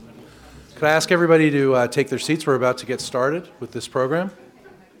Could I ask everybody to take their seats? We're about to get started with this program.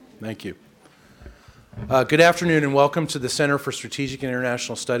 Thank you. Good afternoon and welcome to the Center for Strategic and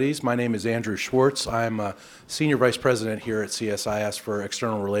International Studies. My name is Andrew Schwartz. I'm a Senior Vice President here at CSIS for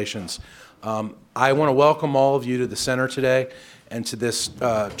External Relations. I want to welcome all of you to the Center today and to this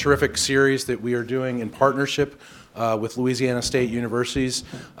terrific series that we are doing in partnership with Louisiana State University's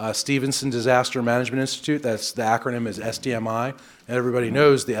Stephenson Disaster Management Institute. That's the acronym is SDMI. And everybody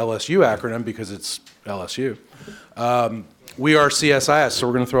knows the LSU acronym because it's LSU. We are CSIS, so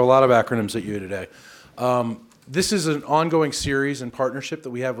we're going to throw a lot of acronyms at you today. This is an ongoing series and partnership that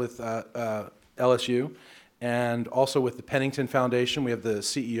we have with LSU and also with the Pennington Foundation. We have the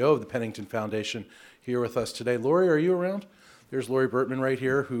CEO of the Pennington Foundation here with us today. Lori, are you around? There's Lori Burtman right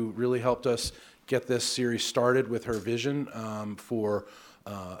here, who really helped us get this series started with her vision for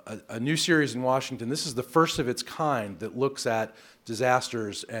a new series in Washington. This is the first of its kind that looks at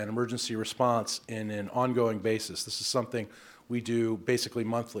disasters and emergency response in an ongoing basis. This is something we do basically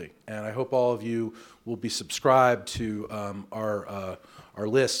monthly, and I hope all of you will be subscribed to our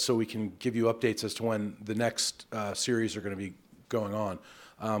list so we can give you updates as to when the next series are going to be going on.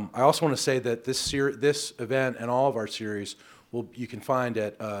 I also want to say that this event and all of our series you can find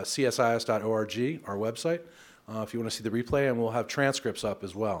at csis.org, our website, if you want to see the replay, and we'll have transcripts up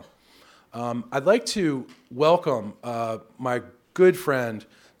as well. I'd like to welcome my good friend,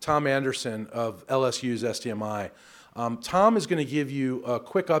 Tom Anderson of LSU's SDMI. Tom is going to give you a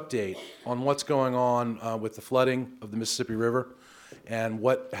quick update on what's going on with the flooding of the Mississippi River and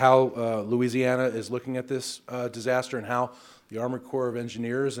how Louisiana is looking at this disaster and how the Army Corps of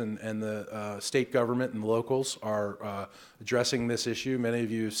Engineers and the state government and the locals are addressing this issue. Many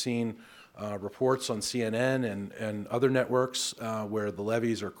of you have seen reports on CNN and other networks where the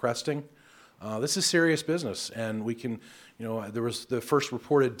levees are cresting. This is serious business, and we can, there was the first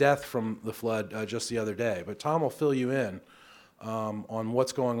reported death from the flood just the other day. But Tom will fill you in on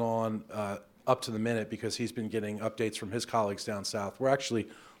what's going on up to the minute because he's been getting updates from his colleagues down south. We're actually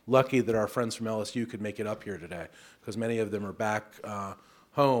lucky that our friends from LSU could make it up here today because many of them are back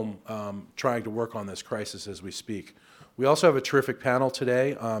home trying to work on this crisis as we speak. We also have a terrific panel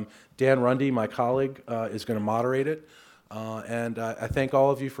today. Dan Rundy, my colleague, is going to moderate it. And I thank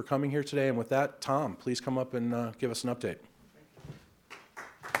all of you for coming here today. And with that, Tom, please come up and give us an update.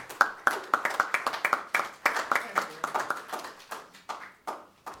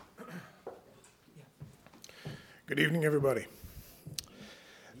 Good evening, everybody.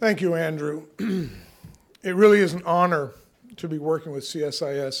 Thank you, Andrew. It really is an honor to be working with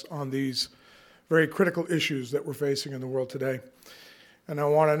CSIS on these very critical issues that we're facing in the world today. And I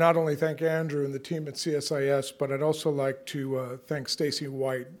want to not only thank Andrew and the team at CSIS, but I'd also like to thank Stacey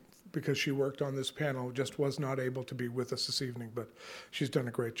White because she worked on this panel, just was not able to be with us this evening, but she's done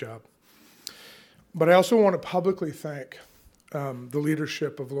a great job. But I also want to publicly thank the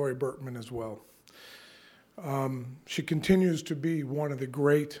leadership of Lori Burtman as well. She continues to be one of the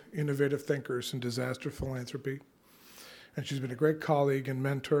great innovative thinkers in disaster philanthropy, and she's been a great colleague and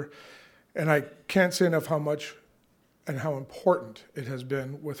mentor. And I can't say enough how much and how important it has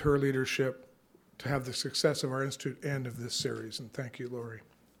been with her leadership to have the success of our institute and of this series. And thank you, Lori.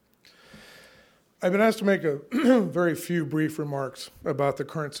 I've been asked to make a very few brief remarks about the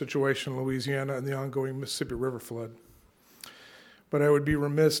current situation in Louisiana and the ongoing Mississippi River flood. But I would be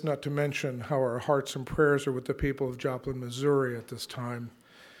remiss not to mention how our hearts and prayers are with the people of Joplin, Missouri at this time,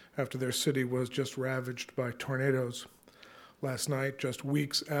 after their city was just ravaged by tornadoes. Last night, just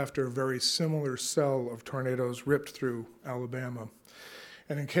weeks after a very similar cell of tornadoes ripped through Alabama.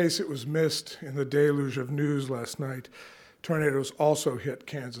 And in case it was missed in the deluge of news last night, tornadoes also hit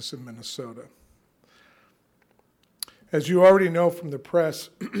Kansas and Minnesota. As you already know from the press,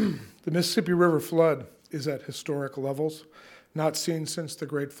 the Mississippi River flood is at historic levels, not seen since the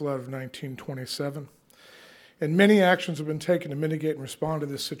Great Flood of 1927. And many actions have been taken to mitigate and respond to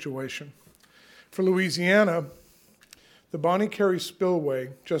this situation. For Louisiana, the Bonnie Carey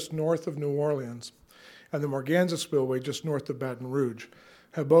Spillway, just north of New Orleans, and the Morganza Spillway, just north of Baton Rouge,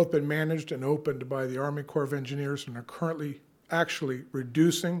 have both been managed and opened by the Army Corps of Engineers and are currently actually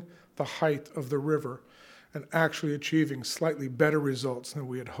reducing the height of the river and actually achieving slightly better results than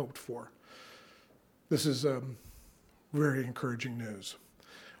we had hoped for. This is very encouraging news.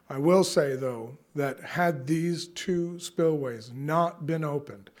 I will say, though, that had these two spillways not been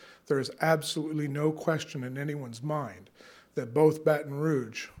opened, there is absolutely no question in anyone's mind that both Baton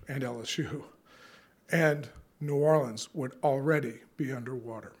Rouge and LSU and New Orleans would already be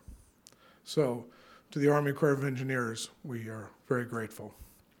underwater. So to the Army Corps of Engineers, we are very grateful.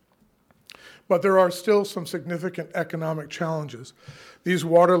 But there are still some significant economic challenges. These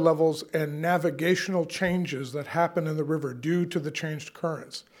water levels and navigational changes that happen in the river due to the changed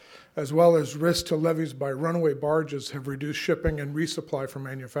currents, as well as risk to levees by runaway barges, have reduced shipping and resupply for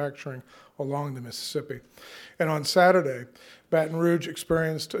manufacturing along the Mississippi. And on Saturday, Baton Rouge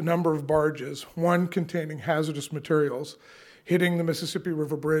experienced a number of barges, one containing hazardous materials, hitting the Mississippi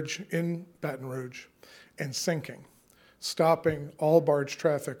River Bridge in Baton Rouge and sinking, stopping all barge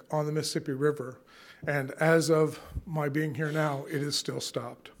traffic on the Mississippi River. And as of my being here now, it is still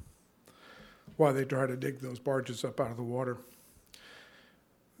stopped while they try to dig those barges up out of the water.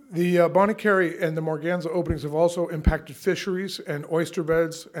 The Bonnet-Carré and the Morganza openings have also impacted fisheries and oyster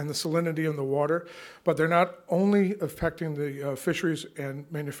beds and the salinity in the water, but they're not only affecting the fisheries and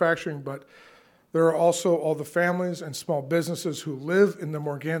manufacturing, but there are also all the families and small businesses who live in the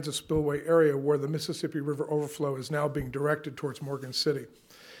Morganza spillway area where the Mississippi River overflow is now being directed towards Morgan City.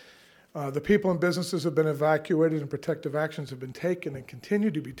 The people and businesses have been evacuated and protective actions have been taken and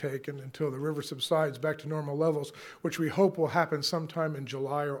continue to be taken until the river subsides back to normal levels, which we hope will happen sometime in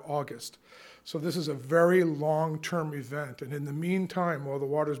July or August. So this is a very long-term event, and in the meantime, while the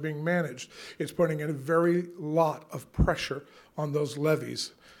water is being managed, it's putting in a very lot of pressure on those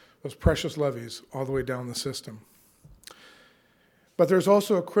levees, those precious levees, all the way down the system. But there's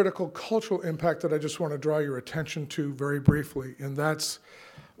also a critical cultural impact that I just want to draw your attention to very briefly, and that's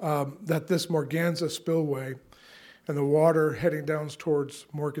that this Morganza spillway and the water heading down towards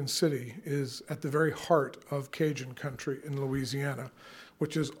Morgan City is at the very heart of Cajun country in Louisiana,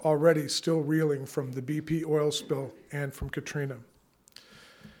 which is already still reeling from the BP oil spill and from Katrina.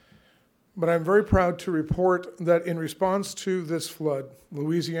 But I'm very proud to report that in response to this flood,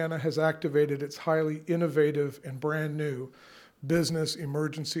 Louisiana has activated its highly innovative and brand new Business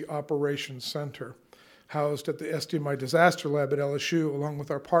Emergency Operations Center, housed at the SDMI Disaster Lab at LSU, along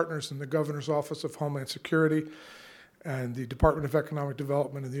with our partners in the Governor's Office of Homeland Security and the Department of Economic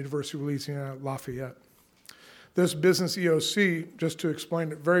Development and the University of Louisiana Lafayette. This business EOC, just to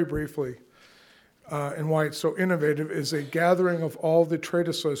explain it very briefly, and why it's so innovative, is a gathering of all the trade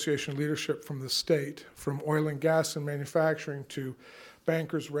association leadership from the state, from oil and gas and manufacturing to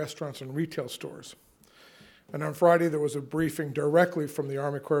bankers, restaurants, and retail stores. And on Friday, there was a briefing directly from the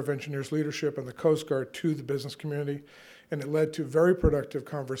Army Corps of Engineers leadership and the Coast Guard to the business community, and it led to very productive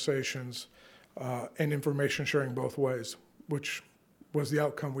conversations and information sharing both ways, which was the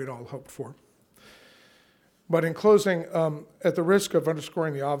outcome we'd all hoped for. But in closing, at the risk of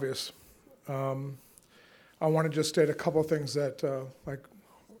underscoring the obvious, I want to just state a couple of things that, like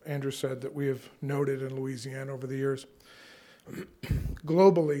Andrew said, that we have noted in Louisiana over the years.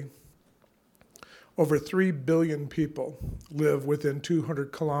 Globally, over 3 billion people live within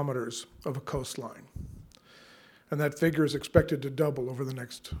 200 kilometers of a coastline. And that figure is expected to double over the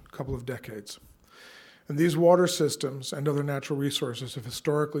next couple of decades. And these water systems and other natural resources have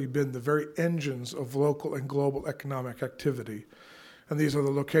historically been the very engines of local and global economic activity. And these are the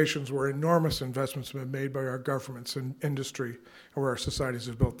locations where enormous investments have been made by our governments and industry, and where our societies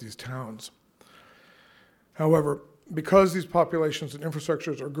have built these towns. However, because these populations and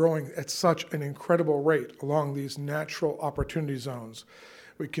infrastructures are growing at such an incredible rate along these natural opportunity zones,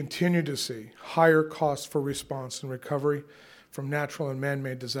 we continue to see higher costs for response and recovery from natural and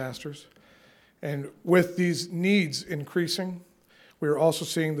man-made disasters. And with these needs increasing, we are also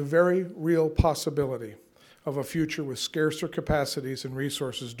seeing the very real possibility of a future with scarcer capacities and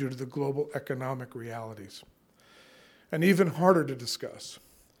resources due to the global economic realities. And even harder to discuss,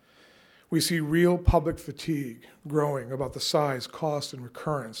 we see real public fatigue growing about the size, cost, and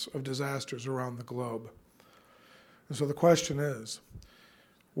recurrence of disasters around the globe. And so the question is,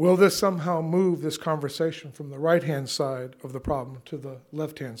 will this somehow move this conversation from the right-hand side of the problem to the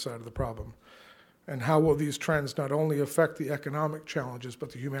left-hand side of the problem? And how will these trends not only affect the economic challenges,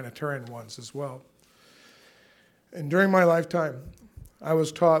 but the humanitarian ones as well? And during my lifetime, I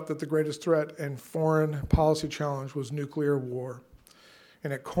was taught that the greatest threat and foreign policy challenge was nuclear war.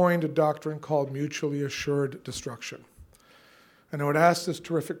 And it coined a doctrine called mutually assured destruction. And I would ask this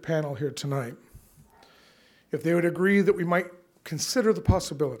terrific panel here tonight if they would agree that we might consider the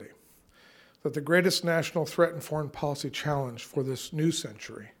possibility that the greatest national threat and foreign policy challenge for this new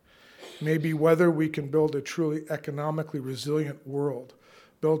century may be whether we can build a truly economically resilient world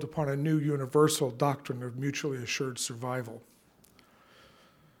built upon a new universal doctrine of mutually assured survival.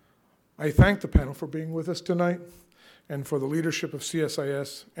 I thank the panel for being with us tonight, and for the leadership of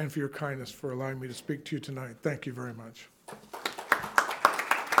CSIS, and for your kindness for allowing me to speak to you tonight. Thank you very much.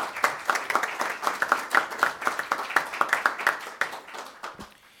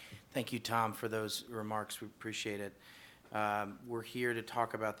 Thank you, Tom, for those remarks. We appreciate it. We're here to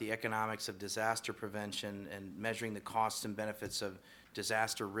talk about the economics of disaster prevention and measuring the costs and benefits of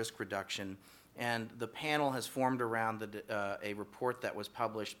disaster risk reduction. And the panel has formed around a report that was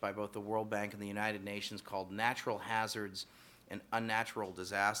published by both the World Bank and the United Nations called Natural Hazards and Unnatural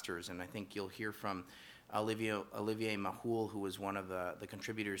Disasters. And I think you'll hear from Olivier Mahul, who was one of the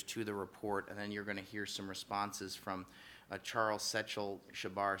contributors to the report, and then you're going to hear some responses from Charles Setchell,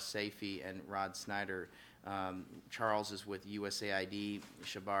 Shabbar Saifee, and Rod Snider. Charles is with USAID,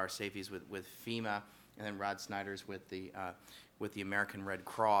 Shabbar Saifee is with FEMA, and then Rod Snider is with the American Red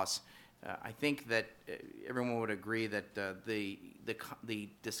Cross. I think that everyone would agree that the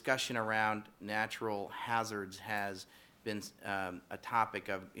discussion around natural hazards has been a topic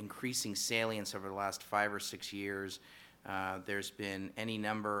of increasing salience over the last 5 or 6 years. There's been any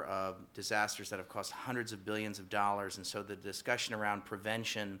number of disasters that have cost hundreds of billions of dollars, and so the discussion around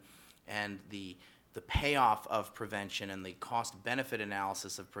prevention and the payoff of prevention and the cost-benefit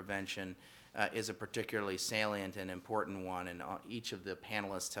analysis of prevention is a particularly salient and important one, and each of the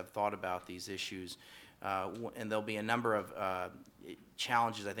panelists have thought about these issues. And there'll be a number of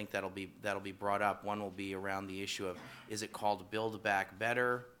challenges, I think, that'll be brought up. One will be around the issue of, is it called Build Back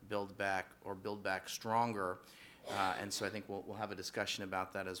Better, Build Back, or Build Back Stronger? And so I think we'll have a discussion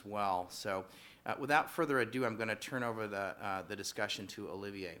about that as well. So without further ado, I'm going to turn over the discussion to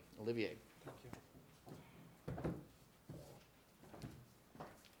Olivier. Olivier. Thank you.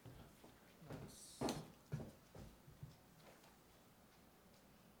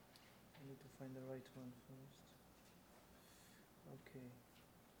 I need to find the right one first. Okay.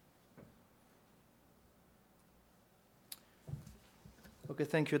 Okay,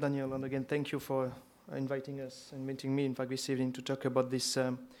 thank you, Daniel, and again, thank you for inviting us and meeting me, in fact, this evening to talk about this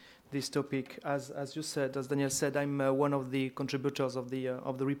this topic. As you said, as Daniel said, I'm one of the contributors of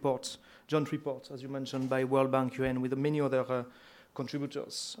the reports, joint reports, as you mentioned, by World Bank, UN, with many other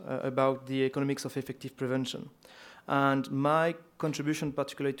contributors about the economics of effective prevention. And my contribution,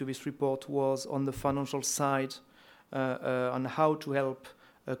 particularly to this report, was on the financial side, on how to help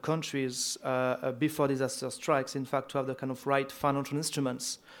countries before disaster strikes, in fact, to have the kind of right financial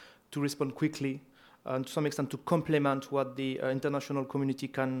instruments to respond quickly, and to some extent to complement what the international community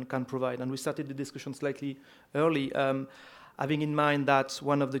can provide. And we started the discussion slightly early, having in mind that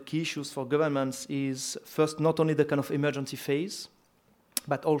one of the key issues for governments is first not only the kind of emergency phase,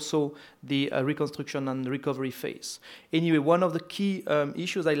 but also the reconstruction and recovery phase. Anyway, one of the key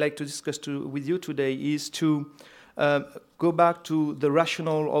issues I'd like to discuss with you today is to go back to the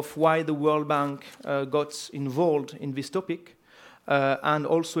rationale of why the World Bank got involved in this topic, and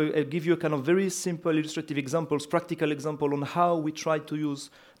also give you a kind of very simple illustrative examples, practical example on how we try to use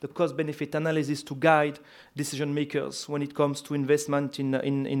the cost-benefit analysis to guide decision makers when it comes to investment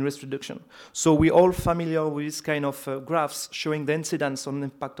in risk reduction. So we're all familiar with this kind of graphs showing the incidence on the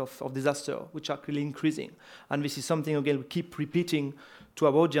impact of disaster, which are clearly increasing. And this is something, again, we keep repeating to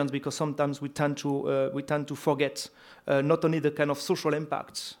our audience because sometimes we tend to forget not only the kind of social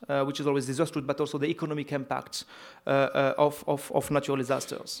impact, which is always disastrous, but also the economic impact of natural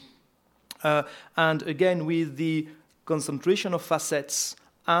disasters. And again, with the concentration of assets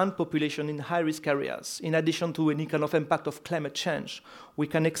and population in high-risk areas, in addition to any kind of impact of climate change, we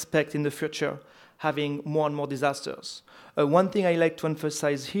can expect in the future having more and more disasters. One thing I like to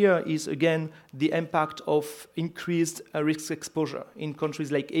emphasize here is, again, the impact of increased risk exposure in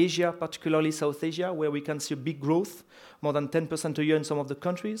countries like Asia, particularly South Asia, where we can see a big growth, more than 10% a year in some of the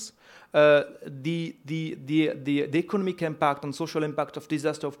countries. The economic impact and social impact of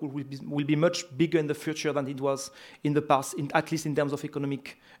disaster, of course, will be much bigger in the future than it was in the past, at least in terms of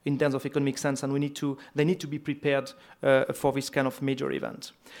economic sense, and they need to be prepared for this kind of major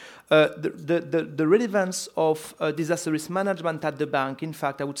event. The relevance of disaster risk management at the bank, in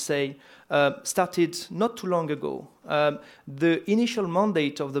fact, I would say, started not too long ago. The initial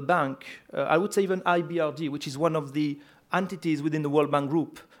mandate of the bank, I would say even IBRD, which is one of the entities within the World Bank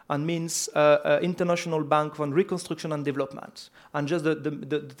Group, and means International Bank for Reconstruction and Development. And just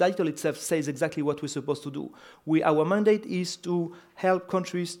the title itself says exactly what we're supposed to do. Our mandate is to help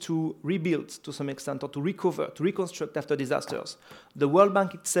countries to rebuild to some extent, or to recover, to reconstruct after disasters. The World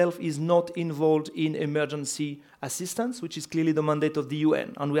Bank itself is not involved in emergency assistance, which is clearly the mandate of the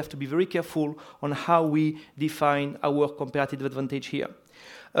UN. And we have to be very careful on how we define our comparative advantage here.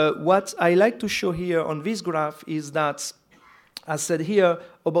 What I like to show here on this graph is that, as said here,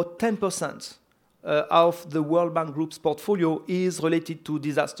 about 10% of the World Bank Group's portfolio is related to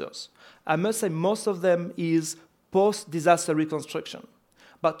disasters. I must say most of them is post-disaster reconstruction.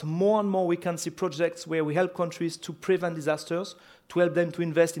 but more and more we can see projects where we help countries to prevent disasters, to help them to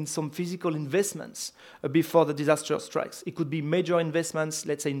invest in some physical investments before the disaster strikes. It could be major investments,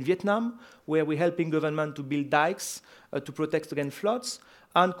 let's say in Vietnam, where we're helping government to build dikes to protect against floods,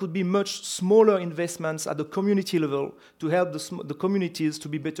 and could be much smaller investments at the community level to help the communities to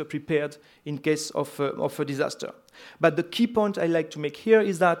be better prepared in case of a disaster. But the key point I like to make here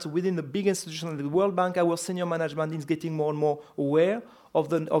is that within the big institutions like the World Bank, our senior management is getting more and more aware of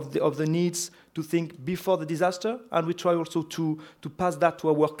the needs to think before the disaster, and we try also to pass that to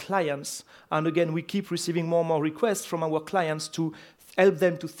our clients. And again, we keep receiving more and more requests from our clients to help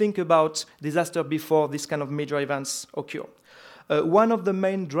them to think about disaster before these kind of major events occur. One of the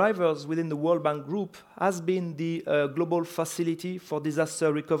main drivers within the World Bank Group has been the Global Facility for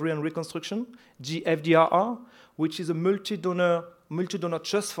Disaster Recovery and Reconstruction, GFDRR, which is a multi-donor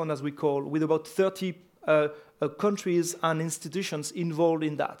trust fund, as we call, with about 30 countries and institutions involved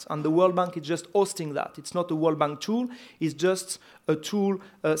in that. And the World Bank is just hosting that. It's not a World Bank tool. It's just a tool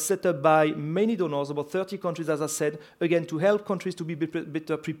set up by many donors, about 30 countries, as I said, again, to help countries to be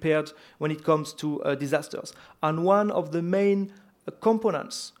better prepared when it comes to disasters. And one of the main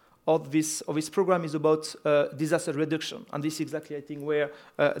components of this program is about disaster reduction. And this is exactly, I think, where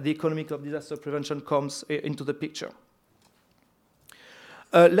the economic of disaster prevention comes into the picture.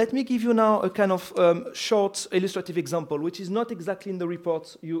 Let me give you now a kind of short illustrative example, which is not exactly in the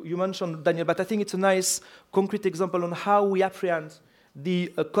report you mentioned, Daniel, but I think it's a nice concrete example on how we apprehend the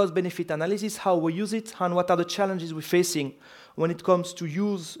cost-benefit analysis, how we use it, and what are the challenges we're facing when it comes to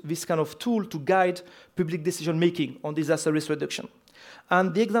use this kind of tool to guide public decision-making on disaster risk reduction.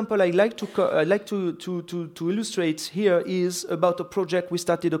 And the example I like to illustrate here is about a project we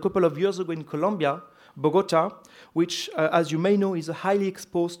started a couple of years ago in Colombia, Bogota, which, as you may know, is highly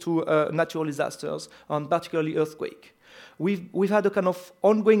exposed to natural disasters, and particularly earthquake. We've had a kind of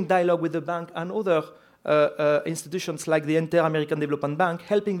ongoing dialogue with the bank and other institutions like the Inter-American Development Bank,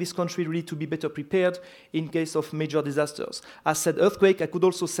 helping this country really to be better prepared in case of major disasters. As said, earthquake, I could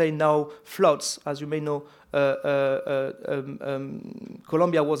also say now floods. As you may know,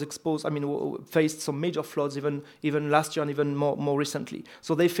 Colombia was exposed, faced some major floods even last year and even more recently.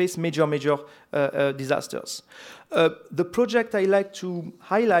 So they face major disasters. The project I like to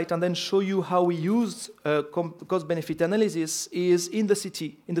highlight and then show you how we used cost-benefit analysis is in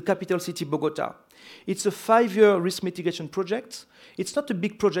the capital city, Bogota. It's a 5-year risk mitigation project. It's not a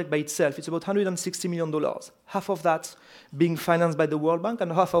big project by itself. It's about $160 million, half of that being financed by the World Bank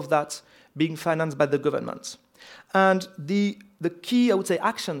and half of that being financed by the government. And the key, I would say,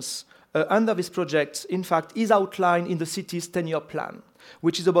 actions under this project, in fact, is outlined in the city's 10-year plan,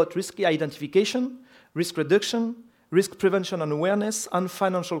 which is about risk identification, risk reduction, risk prevention and awareness, and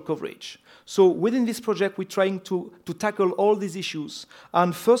financial coverage. So within this project, we're trying to tackle all these issues.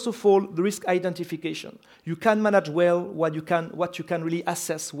 And first of all, the risk identification. You can manage well what you can really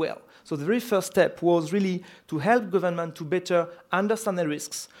assess well. So the very first step was really to help government to better understand the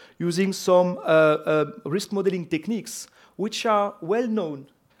risks using some risk modeling techniques, which are well known,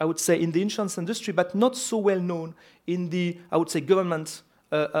 I would say, in the insurance industry, but not so well known in the, I would say, government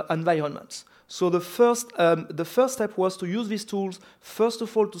environment. So the first step was to use these tools, first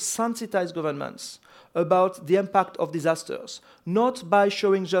of all, to sensitize governments about the impact of disasters, not by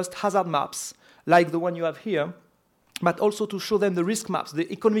showing just hazard maps like the one you have here, but also to show them the risk maps,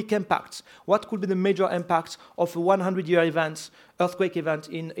 the economic impact. What could be the major impact of a 100-year event, earthquake event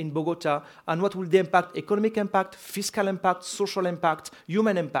in Bogota, and what will the impact, economic impact, fiscal impact, social impact,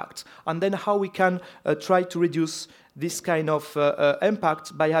 human impact, and then how we can try to reduce this kind of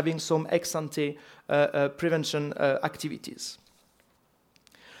impact by having some ex-ante prevention activities.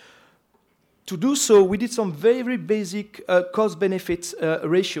 To do so, we did some very basic cost-benefit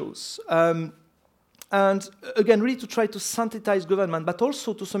ratios. And again, really to try to sensitize government, but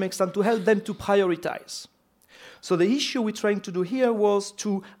also to some extent to help them to prioritize. So the issue we're trying to do here was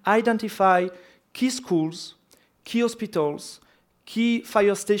to identify key schools, key hospitals, key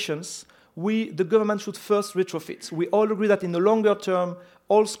fire stations. The government should first retrofit. We all agree that in the longer term,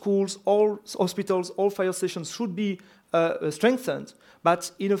 all schools, all hospitals, all fire stations should be strengthened.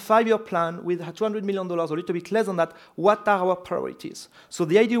 But in a 5-year plan with $200 million, or a little bit less than that, what are our priorities? So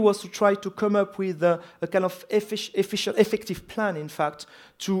the idea was to try to come up with a kind of effective plan, in fact,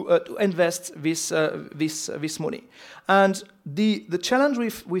 to invest this money. And the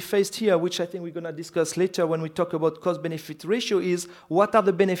challenge we faced here, which I think we're going to discuss later when we talk about cost-benefit ratio, is what are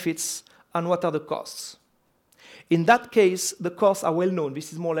the benefits and what are the costs? In that case, the costs are well known.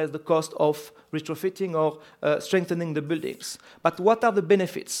 This is more or less the cost of retrofitting or strengthening the buildings. But what are the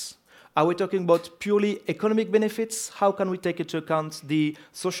benefits? Are we talking about purely economic benefits? How can we take into account the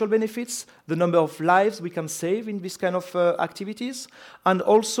social benefits, the number of lives we can save in this kind of activities? And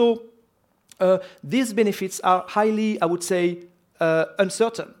also, these benefits are highly, I would say,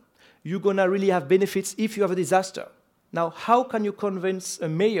 uncertain. You're going to really have benefits if you have a disaster. Now, how can you convince a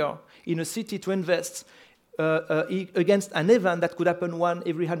mayor in a city to invest against an event that could happen one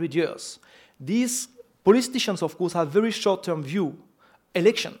every 100 years? These politicians, of course, have very short-term view,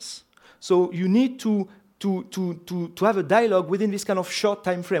 elections. So you need to have a dialogue within this kind of short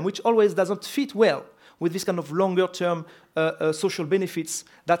time frame, which always doesn't fit well with this kind of longer-term social benefits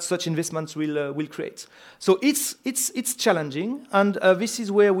that such investments will create. So it's challenging, and this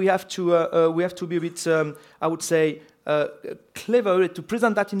is where we have to be a bit, I would say, clever to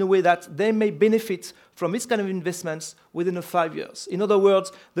present that in a way that they may benefit from this kind of investments within 5 years. In other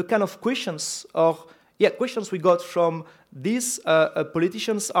words, the kind of questions we got from these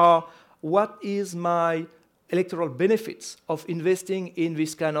politicians are, what is my electoral benefits of investing in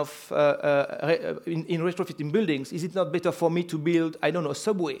this kind of in retrofitting buildings? Is it not better for me to build, I don't know, a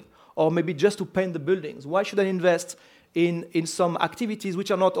subway, or maybe just to paint the buildings? Why should I invest in some activities which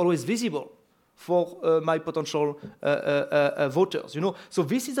are not always visible for my potential voters? You know, so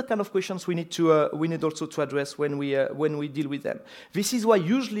this is the kind of questions we need also to address when we deal with them. This is why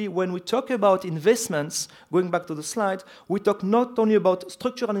usually when we talk about investments, going back to the slide, we talk not only about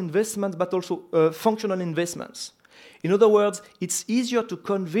structural investments but also functional investments. In other words, it's easier to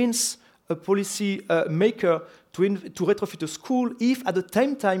convince a policy maker to retrofit a school if at the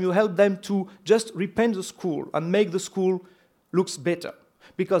same time you help them to just repaint the school and make the school looks better.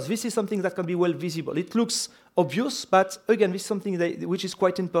 Because this is something that can be well visible. It looks obvious, but again, this is something which is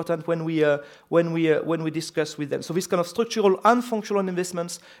quite important when we discuss with them. So this kind of structural and functional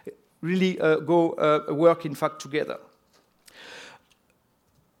investments really work in fact together.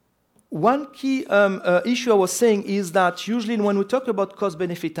 One key issue I was saying is that usually when we talk about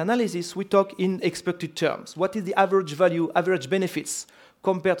cost-benefit analysis, we talk in expected terms. What is the average value, average benefits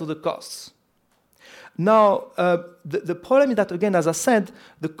compared to the costs? Now, the problem is that, again, as I said,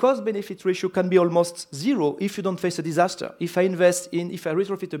 the cost-benefit ratio can be almost zero if you don't face a disaster. If I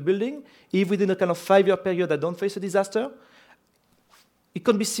retrofit a building, if within a kind of 5-year period I don't face a disaster, it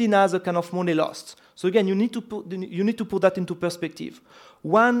can be seen as a kind of money lost. So again, you need to put that into perspective.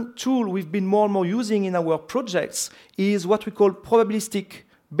 One tool we've been more and more using in our projects is what we call probabilistic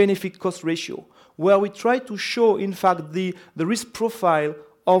benefit cost ratio, where we try to show, in fact, the risk profile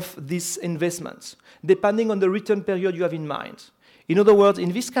of these investments, depending on the return period you have in mind. In other words,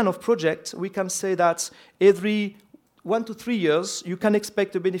 in this kind of project, we can say that every 1 to 3 years, you can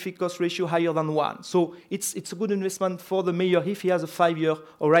expect a benefit cost ratio higher than 1. So it's a good investment for the mayor if he has a 5-year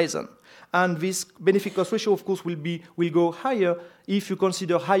horizon. And this benefit cost ratio, of course, will go higher if you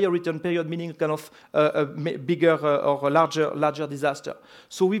consider higher return period, meaning a kind of a bigger or a larger disaster.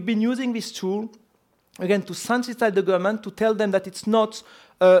 So we've been using this tool, again, to sensitize the government, to tell them that it's not,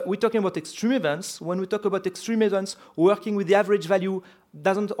 we're talking about extreme events. When we talk about extreme events, working with the average value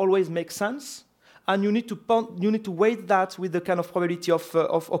doesn't always make sense. And you need to weight that with the kind of probability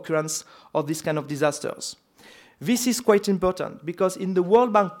of occurrence of these kind of disasters. This is quite important because in the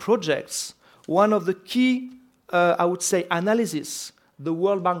World Bank projects, one of the key, I would say, analysis the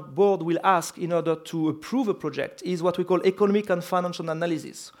World Bank board will ask in order to approve a project is what we call economic and financial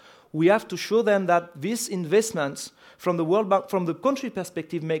analysis. We have to show them that these investments from the World Bank, from the country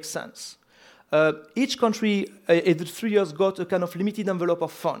perspective, make sense. Each country, every 3 years, got a kind of limited envelope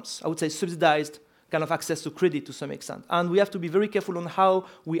of funds, I would say subsidized kind of access to credit to some extent. And we have to be very careful on how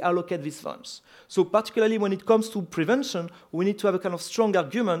we allocate these funds. So particularly when it comes to prevention, we need to have a kind of strong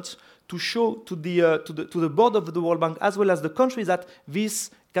argument to show to the board of the World Bank as well as the countries that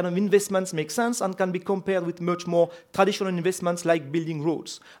these kind of investments make sense and can be compared with much more traditional investments like building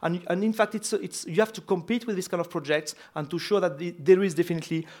roads. And in fact, you have to compete with this kind of projects and to show that there is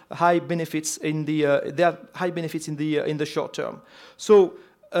definitely high benefits in the short term. So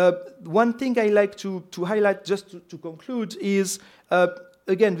one thing I like to highlight just to conclude is,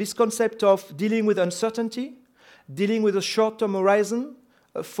 again, this concept of dealing with uncertainty, dealing with a short-term horizon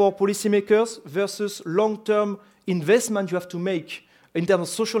for policymakers versus long-term investment you have to make in terms of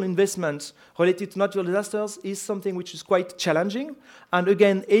social investment related to natural disasters is something which is quite challenging. And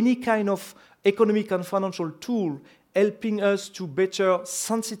again, any kind of economic and financial tool helping us to better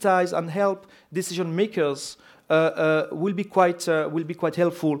sensitize and help decision makers will be quite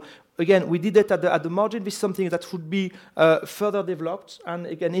helpful. Again, we did that at the margin. This is something that should be further developed. And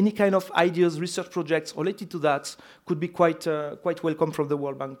again, any kind of ideas, research projects related to that could be quite welcome from the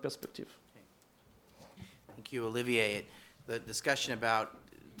World Bank perspective. Thank you, Olivier. The discussion about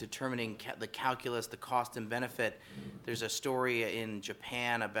determining the calculus, the cost and benefit. There's a story in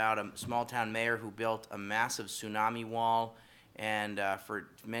Japan about a small town mayor who built a massive tsunami wall, and for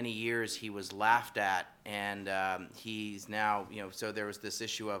many years he was laughed at, and he's now, so there was this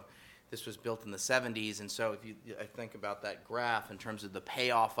issue of, this was built in the 70s, and so I think about that graph in terms of the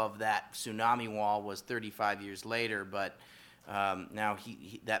payoff of that tsunami wall was 35 years later, but now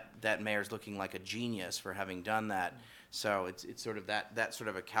that mayor's looking like a genius for having done that. So it's sort of that sort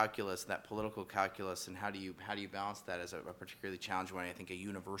of a calculus, that political calculus, and how do you balance that as a particularly challenging one, I think a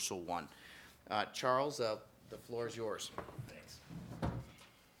universal one. Charles, the floor is yours. Thanks.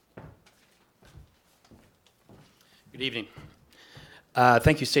 Good evening.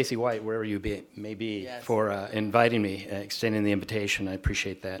 Thank you, Stacey White, wherever you may be, yes, for inviting me, extending the invitation. I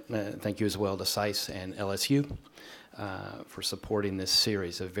appreciate that. Thank you as well to CSIS and LSU for supporting this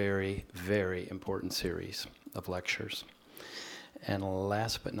series, a very, very important series of lectures. And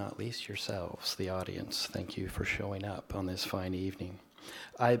last but not least, yourselves, the audience. Thank you for showing up on this fine evening.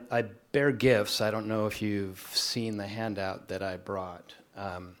 I bear gifts. I don't know if you've seen the handout that I brought. It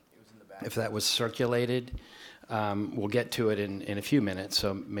was in the back. If that was circulated. We'll get to it in a few minutes,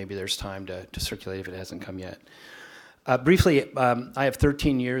 so maybe there's time to circulate if it hasn't come yet. Briefly, I have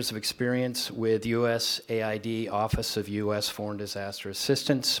 13 years of experience with USAID Office of U.S. Foreign Disaster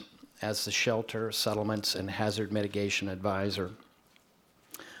Assistance as the Shelter, Settlements, and Hazard Mitigation Advisor.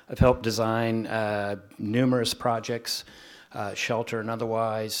 I've helped design numerous projects, shelter and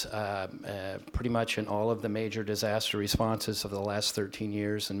otherwise, pretty much in all of the major disaster responses of the last 13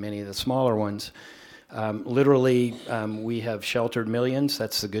 years and many of the smaller ones. Literally, we have sheltered millions.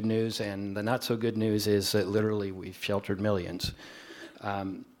 That's the good news. And the not so good news is that literally we've sheltered millions.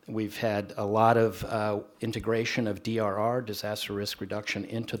 We've had a lot of integration of DRR, disaster risk reduction,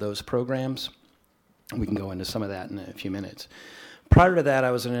 into those programs. We can go into some of that in a few minutes. Prior to that,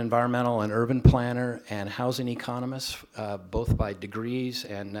 I was an environmental and urban planner and housing economist, both by degrees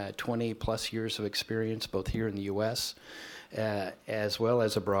and 20 plus years of experience, both here in the U.S., as well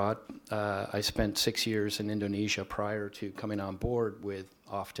as abroad. I spent 6 years in Indonesia prior to coming on board with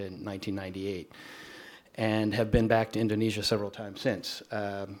OFDA in 1998, and have been back to Indonesia several times since,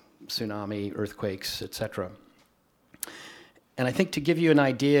 tsunami, earthquakes, etc. And I think to give you an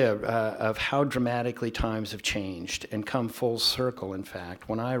idea of how dramatically times have changed and come full circle, in fact,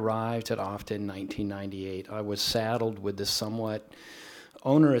 when I arrived at OFDA in 1998, I was saddled with the somewhat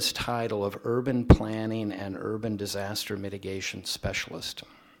onerous title of Urban Planning and Urban Disaster Mitigation Specialist,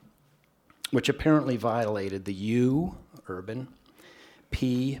 which apparently violated the U, urban,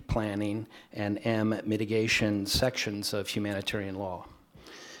 P, planning, and M, mitigation sections of humanitarian law,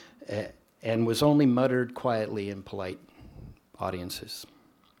 and was only muttered quietly in polite audiences.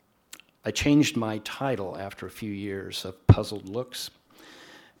 I changed my title after a few years of puzzled looks,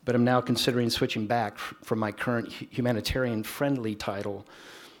 but I'm now considering switching back from my current humanitarian-friendly title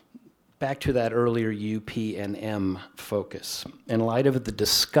back to that earlier U, P, and M focus in light of the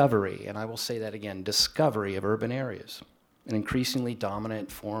discovery, and I will say that again, discovery of urban areas, an increasingly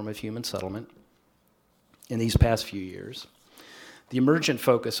dominant form of human settlement in these past few years, the emergent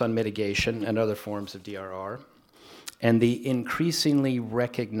focus on mitigation and other forms of DRR, and the increasingly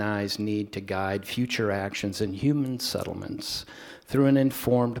recognized need to guide future actions in human settlements through an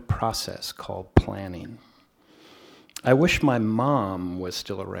informed process called planning. I wish my mom was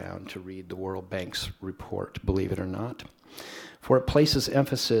still around to read the World Bank's report, believe it or not, for it places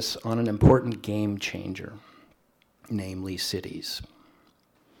emphasis on an important game changer, namely cities,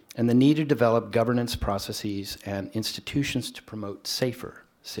 and the need to develop governance processes and institutions to promote safer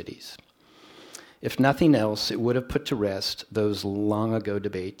cities. If nothing else, it would have put to rest those long ago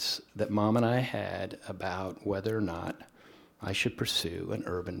debates that Mom and I had about whether or not I should pursue an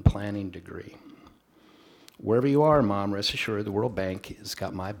urban planning degree. Wherever you are, Mom, rest assured the World Bank has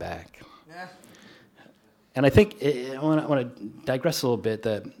got my back. Yeah. And I think I want to digress a little bit.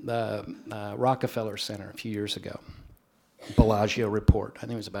 The Rockefeller Center a few years ago, Bellagio report, I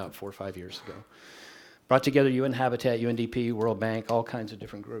think it was about 4 or 5 years ago, brought together UN Habitat, UNDP, World Bank, all kinds of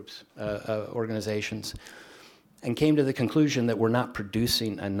different groups, organizations, and came to the conclusion that we're not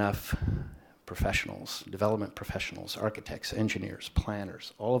producing enough professionals, development professionals, architects, engineers,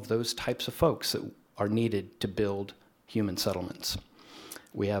 planners, all of those types of folks that are needed to build human settlements.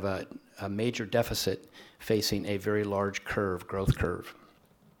 We have a major deficit facing a very large curve, growth curve.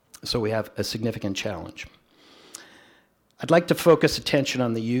 So we have a significant challenge. I'd like to focus attention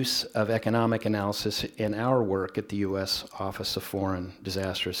on the use of economic analysis in our work at the U.S. Office of Foreign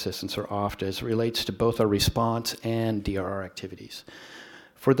Disaster Assistance, or OFDA, as it relates to both our response and DRR activities.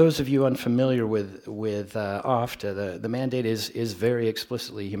 For those of you unfamiliar with OFDA, the mandate is very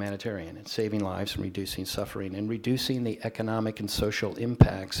explicitly humanitarian. It's saving lives and reducing suffering and reducing the economic and social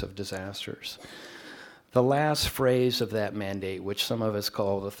impacts of disasters. The last phrase of that mandate, which some of us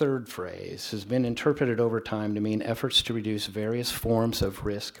call the third phrase, has been interpreted over time to mean efforts to reduce various forms of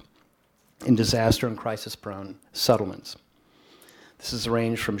risk in disaster and crisis-prone settlements. This has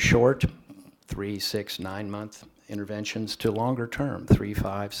ranged from short, 3, 6, 9-month interventions to longer-term, 3,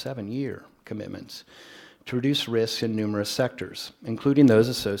 5, 7-year commitments to reduce risks in numerous sectors, including those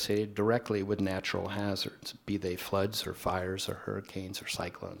associated directly with natural hazards, be they floods or fires or hurricanes or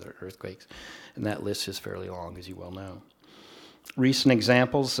cyclones or earthquakes. And that list is fairly long, as you well know. Recent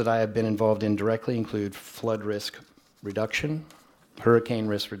examples that I have been involved in directly include flood risk reduction, hurricane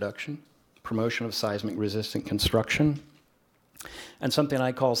risk reduction, promotion of seismic-resistant construction, and something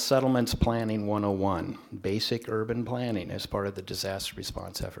I call Settlements Planning 101, basic urban planning as part of the disaster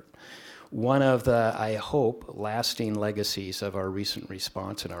response effort. One of the, I hope, lasting legacies of our recent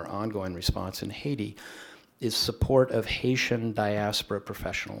response and our ongoing response in Haiti is support of Haitian diaspora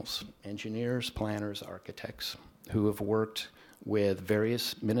professionals, engineers, planners, architects, who have worked with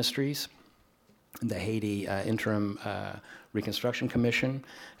various ministries, the Haiti Interim Reconstruction Commission,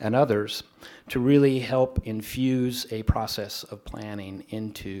 and others, to really help infuse a process of planning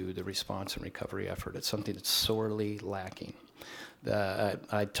into the response and recovery effort. It's something that's sorely lacking.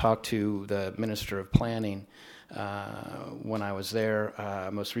 I talked to the Minister of Planning when I was there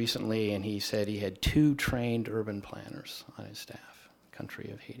most recently, and he said he had 2 trained urban planners on his staff,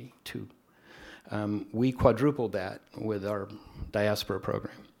 country of Haiti, 2. We quadrupled that with our diaspora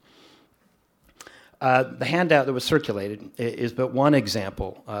program. The handout that was circulated is but one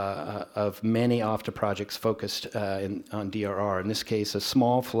example of many OFDA projects focused on DRR. In this case, a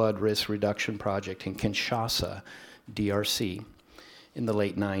small flood risk reduction project in Kinshasa, DRC, in the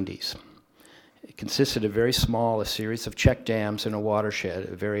late 90s. It consisted of very small, a series of check dams in a watershed,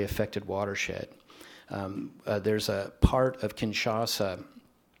 a very affected watershed. There's a part of Kinshasa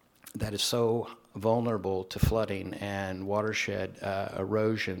that is so vulnerable to flooding and watershed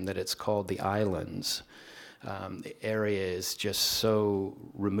erosion that it's called the islands. The area is just so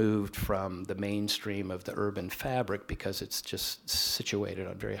removed from the mainstream of the urban fabric because it's just situated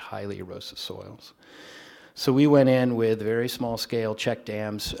on very highly erosive soils. So we went in with very small scale check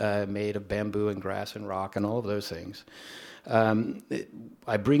dams made of bamboo and grass and rock and all of those things.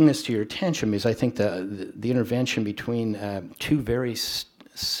 I bring this to your attention because I think the intervention between 2 very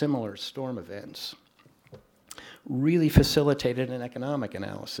similar storm events really facilitated an economic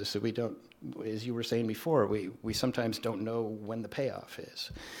analysis that we don't, as you were saying before, we sometimes don't know when the payoff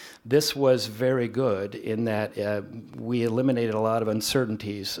is. This was very good in that we eliminated a lot of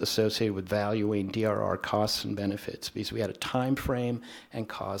uncertainties associated with valuing DRR costs and benefits because we had a time frame and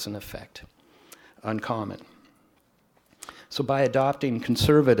cause and effect. Uncommon. So by adopting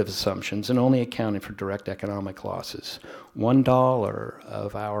conservative assumptions and only accounting for direct economic losses, $1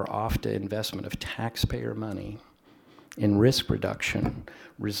 of our OFDA investment of taxpayer money in risk reduction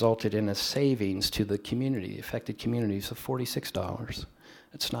resulted in a savings to the community, affected communities, of $46.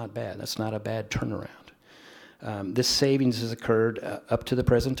 That's not bad. That's not a bad turnaround. This savings has occurred up to the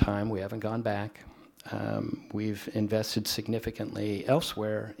present time. We haven't gone back. We've invested significantly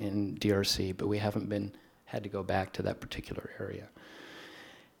elsewhere in DRC, but we haven't had to go back to that particular area.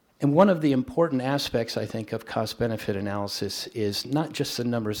 And one of the important aspects, I think, of cost-benefit analysis is not just the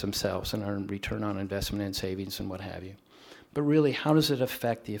numbers themselves and our return on investment and savings and what have you, but really how does it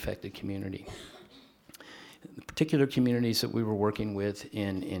affect the affected community? The particular communities that we were working with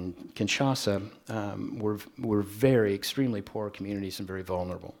in Kinshasa were very extremely poor communities and very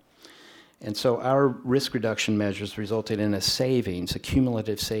vulnerable. And so our risk reduction measures resulted in a savings, a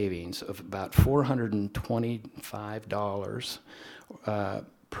cumulative savings of about $425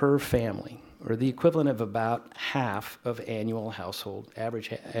 per family, or the equivalent of about half of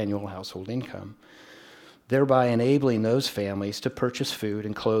average annual household income, thereby enabling those families to purchase food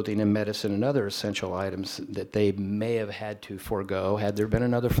and clothing and medicine and other essential items that they may have had to forego had there been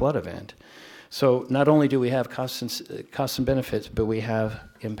another flood event. So not only do we have costs and benefits, but we have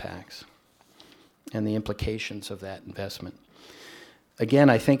impacts and the implications of that investment. Again,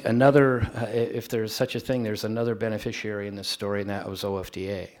 I think if there's such a thing, there's another beneficiary in this story, and that was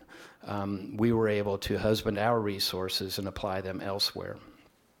OFDA. We were able to husband our resources and apply them elsewhere.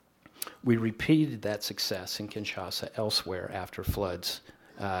 We repeated that success in Kinshasa elsewhere after floods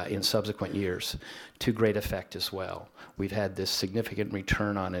in subsequent years to great effect as well. We've had this significant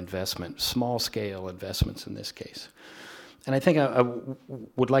return on investment, small-scale investments in this case. And I think I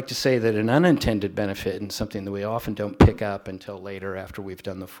would like to say that an unintended benefit, and something that we often don't pick up until later after we've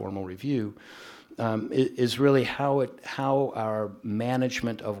done the formal review, is really how our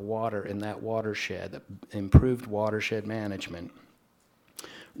management of water in that watershed, the improved watershed management,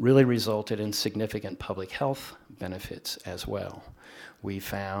 really resulted in significant public health benefits as well. We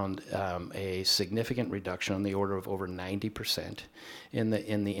found a significant reduction on the order of over 90% in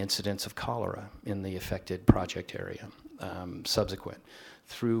the incidence of cholera in the affected project area subsequent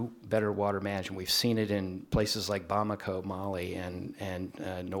through better water management. We've seen it in places like Bamako, Mali, and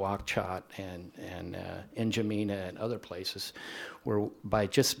Nouakchott, and N'Djamena, and other places, where by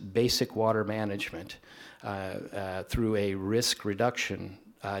just basic water management through a risk reduction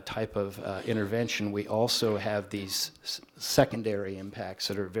type of intervention, we also have these secondary impacts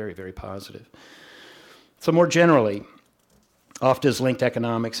that are very, very positive. So more generally, OFDA has linked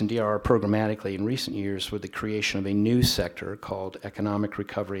economics and DRR programmatically in recent years with the creation of a new sector called Economic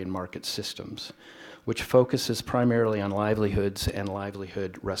Recovery and Market Systems, which focuses primarily on livelihoods and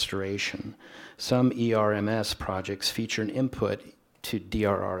livelihood restoration. Some ERMS projects feature an input to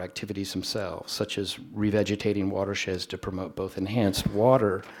DRR activities themselves, such as revegetating watersheds to promote both enhanced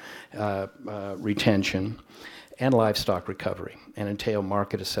water retention and livestock recovery, and entail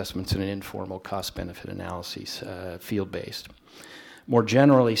market assessments and informal cost-benefit analyses, field-based. More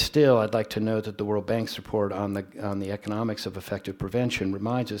generally still, I'd like to note that the World Bank's report on the economics of effective prevention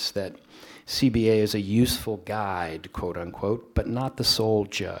reminds us that CBA is a useful guide, quote unquote, but not the sole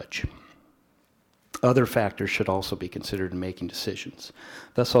judge. Other factors should also be considered in making decisions.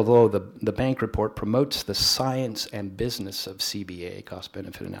 Thus, although the bank report promotes the science and business of CBA,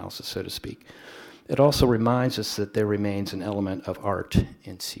 cost-benefit analysis, so to speak, it also reminds us that there remains an element of art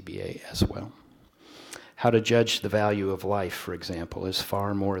in CBA as well. How to judge the value of life, for example, is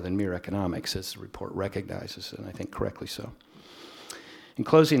far more than mere economics, as the report recognizes, and I think correctly so. In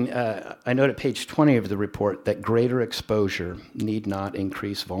closing, I note at page 20 of the report that greater exposure need not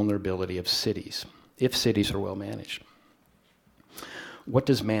increase vulnerability of cities, if cities are well managed. What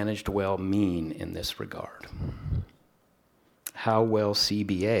does managed well mean in this regard? How will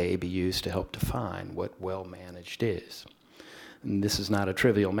CBA be used to help define what well managed is? And this is not a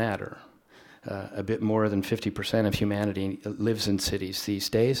trivial matter. A bit more than 50% of humanity lives in cities these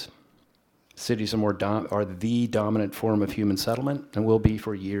days. Cities are the dominant form of human settlement and will be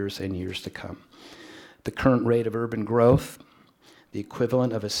for years and years to come. The current rate of urban growth, the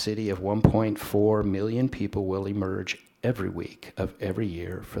equivalent of a city of 1.4 million people, will emerge every week of every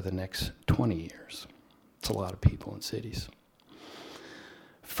year for the next 20 years. It's a lot of people in cities.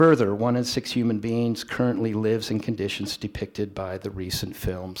 Further, 1 in 6 human beings currently lives in conditions depicted by the recent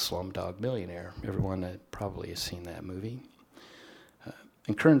film Slumdog Millionaire. Everyone probably has seen that movie.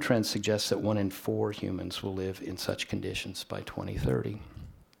 And current trends suggest that 1 in 4 humans will live in such conditions by 2030.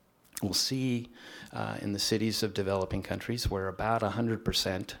 We'll see in the cities of developing countries where about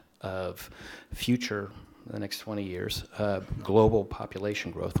 100% of future, the next 20 years, global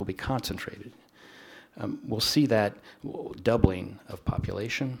population growth will be concentrated. We'll see that doubling of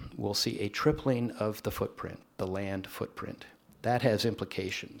population. We'll see a tripling of the footprint, the land footprint. That has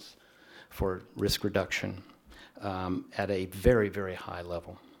implications for risk reduction at a very, very high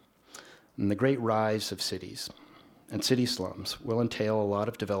level. And the great rise of cities and city slums will entail a lot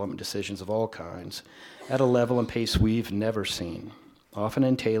of development decisions of all kinds at a level and pace we've never seen, often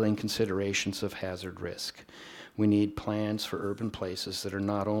entailing considerations of hazard risk. We need plans for urban places that are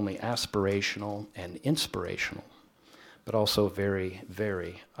not only aspirational and inspirational, but also very,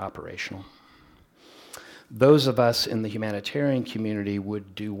 very operational. Those of us in the humanitarian community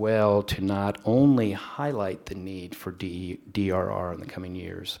would do well to not only highlight the need for DRR in the coming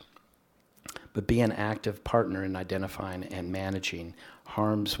years, but be an active partner in identifying and managing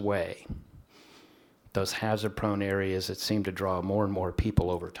harm's way, those hazard-prone areas that seem to draw more and more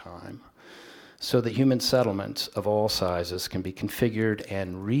people over time, so that human settlements of all sizes can be configured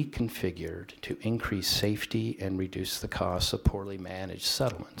and reconfigured to increase safety and reduce the costs of poorly managed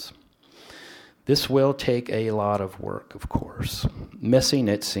settlements. This will take a lot of work, of course. Missing,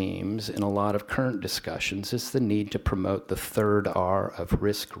 it seems, in a lot of current discussions is the need to promote the third R of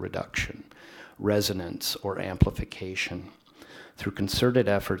risk reduction, resonance or amplification, through concerted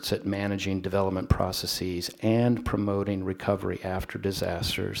efforts at managing development processes and promoting recovery after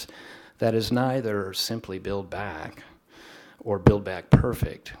disasters. That is neither simply build back or build back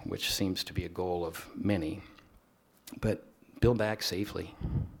perfect, which seems to be a goal of many, but build back safely,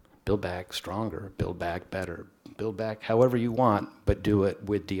 build back stronger, build back better, build back however you want, but do it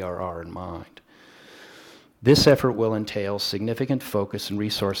with DRR in mind. This effort will entail significant focus and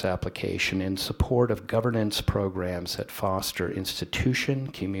resource application in support of governance programs that foster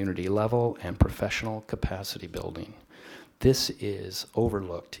institution, community level, and professional capacity building. This is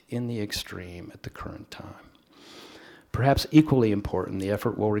overlooked in the extreme at the current time. Perhaps equally important, the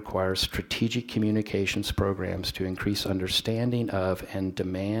effort will require strategic communications programs to increase understanding of and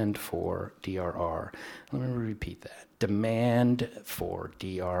demand for DRR. Let me repeat that. Demand for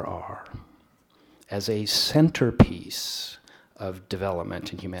DRR as a centerpiece of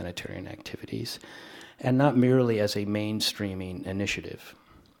development and humanitarian activities, and not merely as a mainstreaming initiative.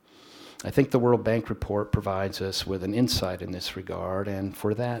 I think the World Bank report provides us with an insight in this regard, and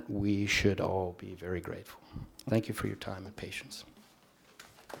for that we should all be very grateful. Thank you for your time and patience.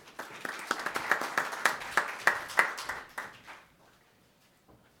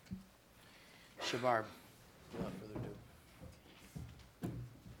 Shabbar.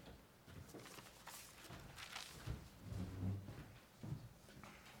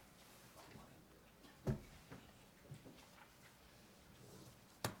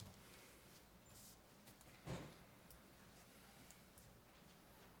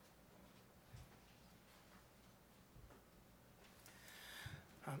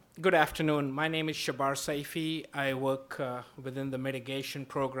 Good afternoon. My name is Shabbar Saifee. I work within the mitigation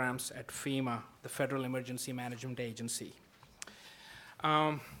programs at FEMA, the Federal Emergency Management Agency.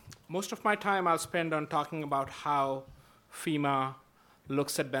 Most of my time I'll spend on talking about how FEMA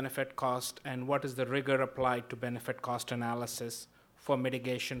looks at benefit cost and what is the rigor applied to benefit cost analysis for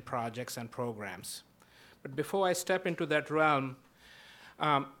mitigation projects and programs. But before I step into that realm,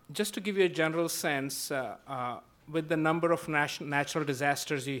 just to give you a general sense, with the number of natural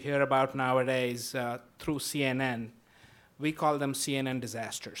disasters you hear about nowadays through CNN, we call them CNN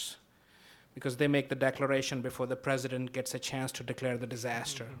disasters because they make the declaration before the president gets a chance to declare the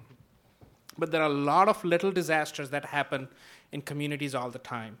disaster. But there are a lot of little disasters that happen in communities all the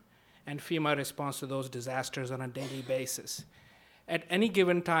time, and FEMA responds to those disasters on a daily basis. At any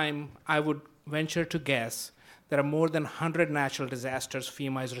given time, I would venture to guess there are more than 100 natural disasters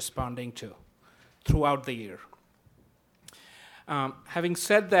FEMA is responding to throughout the year. Having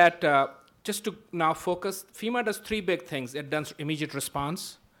said that, just to now focus, FEMA does three big things. It does immediate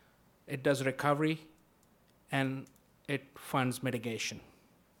response, it does recovery, and it funds mitigation.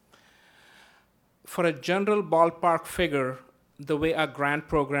 For a general ballpark figure, the way our grant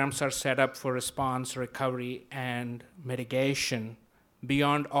programs are set up for response, recovery, and mitigation,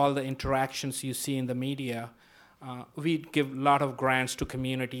 beyond all the interactions you see in the media, we give a lot of grants to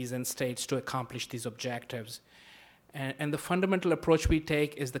communities and states to accomplish these objectives. And the fundamental approach we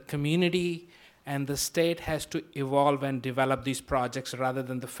take is the community and the state has to evolve and develop these projects rather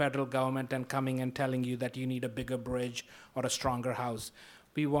than the federal government and coming and telling you that you need a bigger bridge or a stronger house.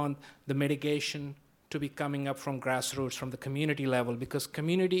 We want the mitigation to be coming up from grassroots, from the community level, because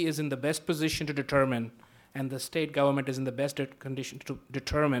community is in the best position to determine, and the state government is in the best condition to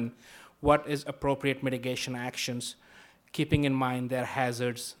determine what is appropriate mitigation actions, keeping in mind their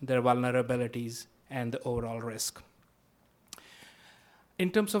hazards, their vulnerabilities, and the overall risk. In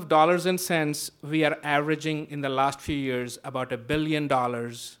terms of dollars and cents, we are averaging in the last few years about $1 billion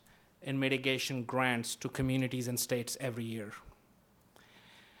in mitigation grants to communities and states every year.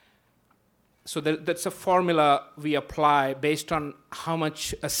 So that's a formula we apply based on how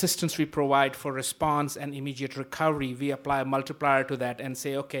much assistance we provide for response and immediate recovery. We apply a multiplier to that and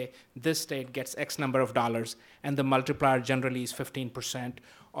say, okay, this state gets X number of dollars, and the multiplier generally is 15%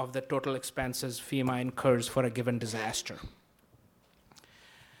 of the total expenses FEMA incurs for a given disaster.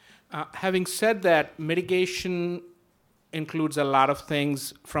 Having said that, mitigation includes a lot of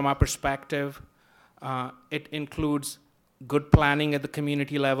things from our perspective. It includes good planning at the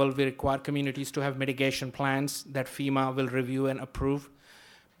community level. We require communities to have mitigation plans that FEMA will review and approve,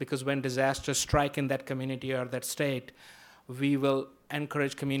 because when disasters strike in that community or that state, we will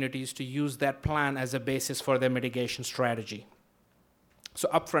encourage communities to use that plan as a basis for their mitigation strategy. So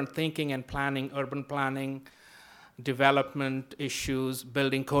upfront thinking and planning, urban planning, development issues,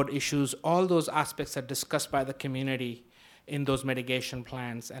 building code issues, all those aspects are discussed by the community in those mitigation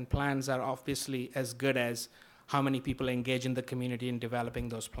plans, and plans are obviously as good as how many people engage in the community in developing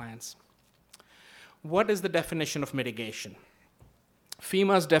those plans. What is the definition of mitigation?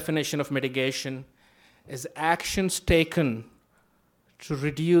 FEMA's definition of mitigation is actions taken to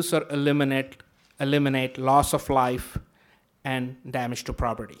reduce or eliminate loss of life and damage to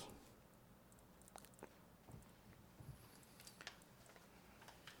property.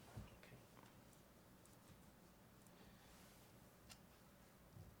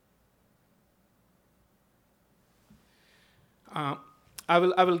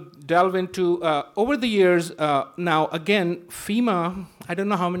 I will delve into, over the years, now again, FEMA, I don't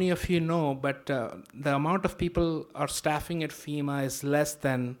know how many of you know, but the amount of people are staffing at FEMA is less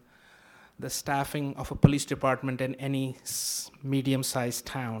than the staffing of a police department in any medium-sized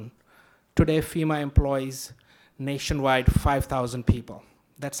town. Today, FEMA employs nationwide 5,000 people.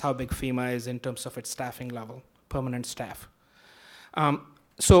 That's how big FEMA is in terms of its staffing level, permanent staff.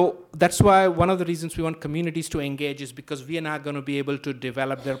 So that's why one of the reasons we want communities to engage is because we are not going to be able to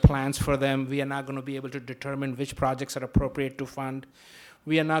develop their plans for them. We are not going to be able to determine which projects are appropriate to fund.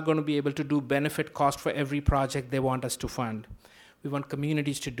 We are not going to be able to do benefit cost for every project they want us to fund. We want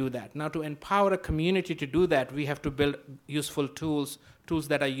communities to do that. Now, to empower a community to do that, we have to build useful tools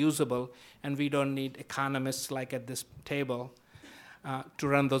that are usable, and we don't need economists like at this table to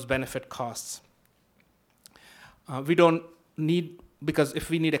run those benefit costs. We don't need, because if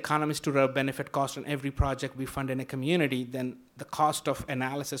we need economists to run benefit cost on every project we fund in a community, then the cost of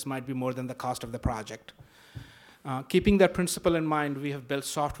analysis might be more than the cost of the project. Keeping that principle in mind, we have built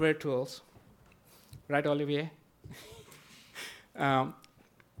software tools. Right, Olivier?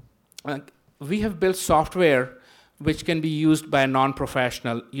 We have built software which can be used by a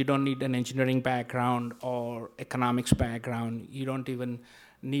non-professional. You don't need an engineering background or economics background. You don't even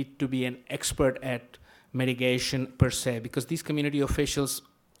need to be an expert at mitigation per se, because these community officials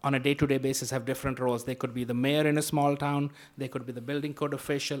on a day-to-day basis have different roles. They could be the mayor in a small town, they could be the building code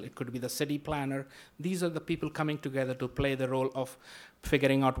official, it could be the city planner. These are the people coming together to play the role of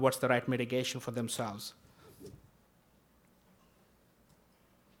figuring out what's the right mitigation for themselves.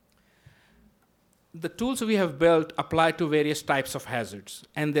 The tools we have built apply to various types of hazards,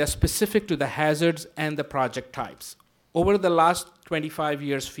 and they're specific to the hazards and the project types. Over the last 25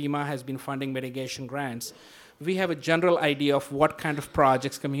 years, FEMA has been funding mitigation grants. We have a general idea of what kind of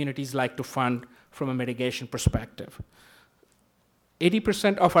projects communities like to fund from a mitigation perspective.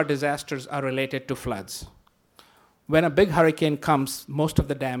 80% of our disasters are related to floods. When a big hurricane comes, most of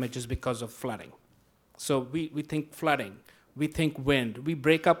the damage is because of flooding. So we think flooding, we think wind. We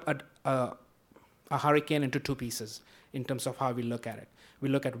break up a hurricane into two pieces in terms of how we look at it. We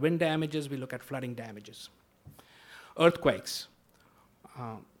look at wind damages, we look at flooding damages. Earthquakes,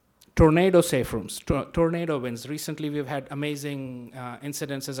 tornado safe rooms, tornado winds. Recently, we've had amazing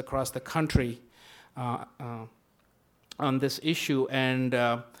incidences across the country on this issue,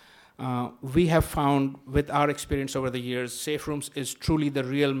 and we have found, with our experience over the years, safe rooms is truly the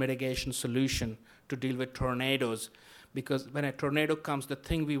real mitigation solution to deal with tornadoes, because when a tornado comes, the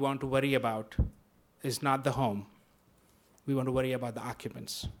thing we want to worry about is not the home. We want to worry about the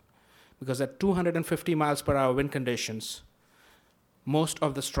occupants. Because at 250 miles per hour wind conditions, most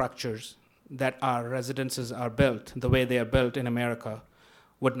of the structures that our residences are built, the way they are built in America,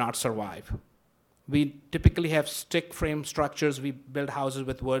 would not survive. We typically have stick frame structures. We build houses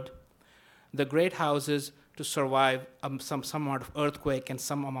with wood. The great houses to survive some amount of earthquake and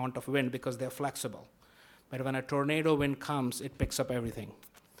some amount of wind because they're flexible. But when a tornado wind comes, it picks up everything.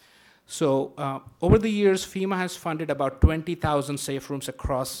 So over the years, FEMA has funded about 20,000 safe rooms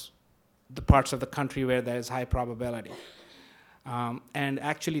across the parts of the country where there is high probability. And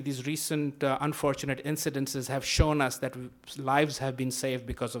actually, these recent unfortunate incidences have shown us that lives have been saved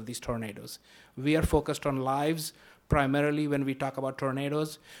because of these tornadoes. We are focused on lives primarily when we talk about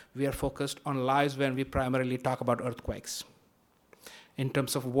tornadoes. We are focused on lives when we primarily talk about earthquakes, in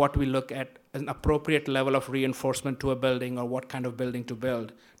terms of what we look at an appropriate level of reinforcement to a building or what kind of building to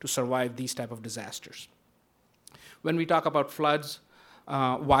build to survive these type of disasters. When we talk about floods,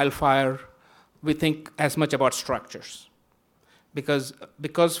 wildfire, we think as much about structures. Because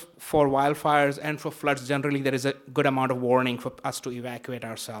for wildfires and for floods, generally there is a good amount of warning for us to evacuate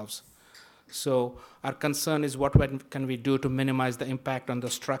ourselves. So our concern is what can we do to minimize the impact on the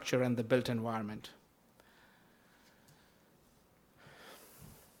structure and the built environment.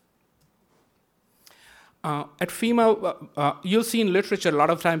 At FEMA, you'll see in literature, a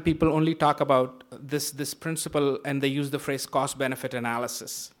lot of time people only talk about this principle and they use the phrase cost-benefit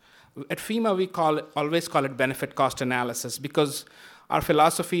analysis. At FEMA, we always call it benefit cost analysis because our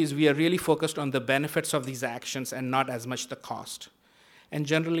philosophy is we are really focused on the benefits of these actions and not as much the cost. And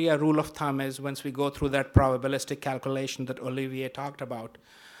generally, a rule of thumb is once we go through that probabilistic calculation that Olivier talked about,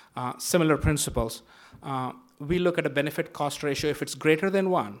 similar principles, we look at a benefit cost ratio if it's greater than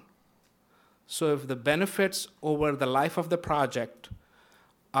 1. So if the benefits over the life of the project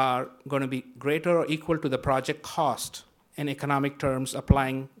are going to be greater or equal to the project cost in economic terms,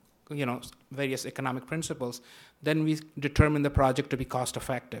 applying various economic principles, then we determine the project to be cost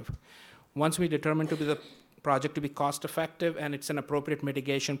effective. Once we determine the project to be cost effective and it's an appropriate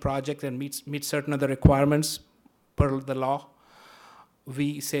mitigation project and meets certain other requirements per the law,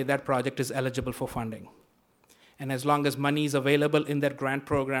 we say that project is eligible for funding. And as long as money is available in that grant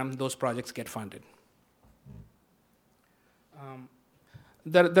program, those projects get funded.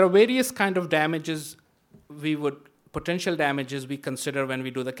 There are various kind of damages potential damages we consider when we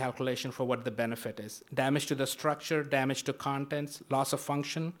do the calculation for what the benefit is. Damage to the structure, damage to contents, loss of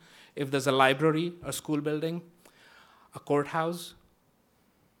function. If there's a library, a school building, a courthouse,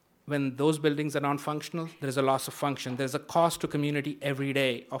 when those buildings are non-functional, there's a loss of function. There's a cost to community every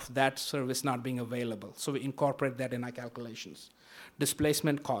day of that service not being available. So we incorporate that in our calculations.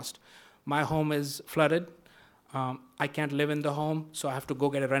 Displacement cost. My home is flooded. I can't live in the home, so I have to go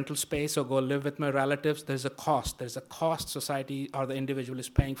get a rental space or go live with my relatives. There's a cost. There's a cost society or the individual is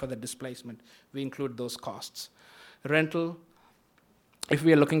paying for the displacement. We include those costs. Rental, if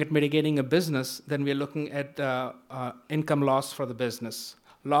we are looking at mitigating a business, then we are looking at income loss for the business.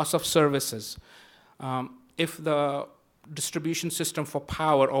 Loss of services. If the distribution system for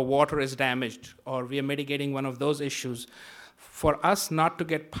power or water is damaged, or we are mitigating one of those issues, for us not to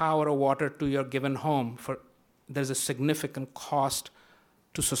get power or water to your given home, there's a significant cost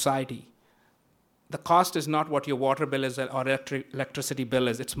to society. The cost is not what your water bill is or electricity bill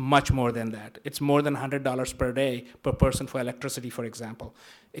is. It's much more than that. It's more than $100 per day per person for electricity, for example.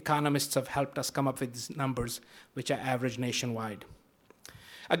 Economists have helped us come up with these numbers, which are average nationwide.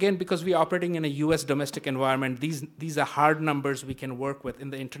 Again, because we're operating in a US domestic environment, these are hard numbers we can work with.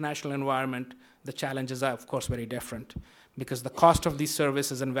 In the international environment, the challenges are, of course, very different, because the cost of these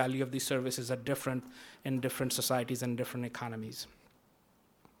services and value of these services are different in different societies and different economies.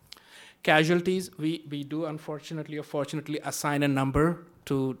 Casualties, we do, unfortunately or fortunately, assign a number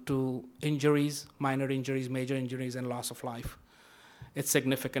to injuries, minor injuries, major injuries, and loss of life. It's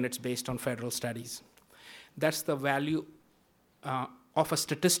significant. It's based on federal studies. That's the value of a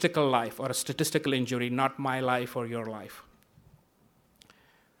statistical life or a statistical injury, not my life or your life.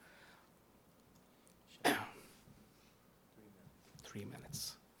 3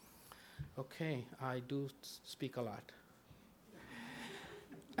 minutes. Okay, I do speak a lot.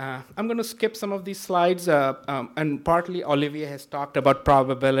 I'm going to skip some of these slides, and partly Olivier has talked about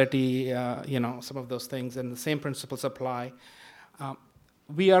probability, some of those things, and the same principles apply.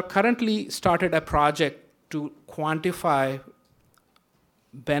 We are currently started a project to quantify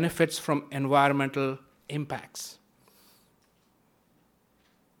benefits from environmental impacts.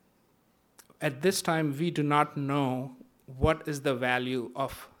 At this time, we do not know what is the value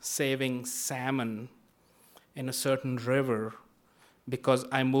of saving salmon in a certain river because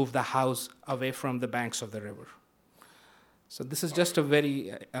I moved the house away from the banks of the river. So this is just a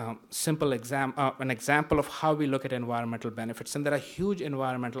very simple an example of how we look at environmental benefits. And there are huge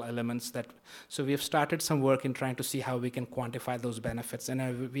environmental elements so we have started some work in trying to see how we can quantify those benefits.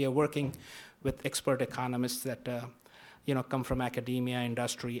 And we are working with expert economists that come from academia,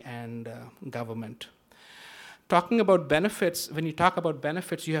 industry, and government. Talking about benefits, when you talk about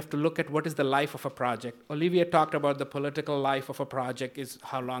benefits, you have to look at what is the life of a project. Olivier talked about the political life of a project is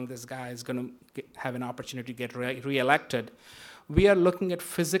how long this guy is going to have an opportunity to get reelected. We are looking at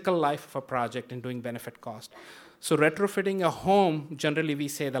physical life of a project and doing benefit cost. So retrofitting a home, generally we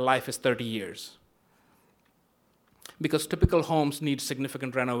say the life is 30 years. Because typical homes need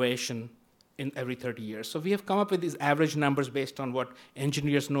significant renovation in every 30 years. So we have come up with these average numbers based on what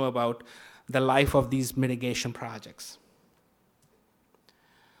engineers know about the life of these mitigation projects.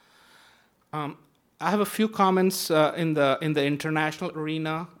 I have a few comments in the international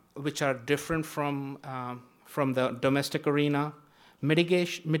arena, which are different from the domestic arena.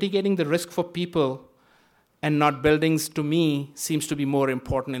 Mitigating the risk for people and not buildings, to me, seems to be more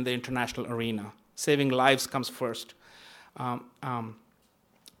important in the international arena. Saving lives comes first.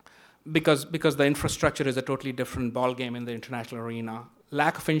 Because the infrastructure is a totally different ballgame in the international arena.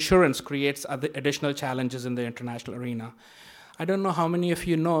 Lack of insurance creates additional challenges in the international arena. I don't know how many of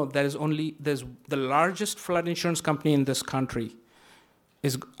you know there's the largest flood insurance company in this country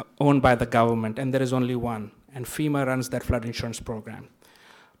is owned by the government, and there is only one, and FEMA runs that flood insurance program.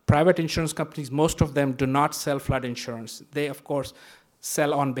 Private insurance companies, most of them do not sell flood insurance. They, of course,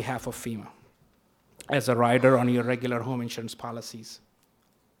 sell on behalf of FEMA as a rider on your regular home insurance policies.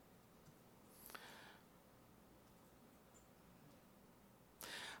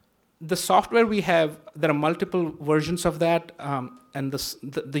 The software we have, there are multiple versions of that, and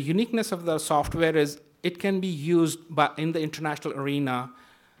the uniqueness of the software is it can be used in the international arena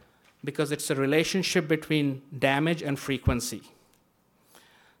because it's a relationship between damage and frequency.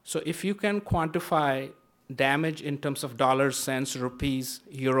 So if you can quantify damage in terms of dollars, cents, rupees,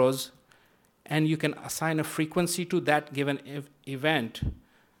 euros, and you can assign a frequency to that given event,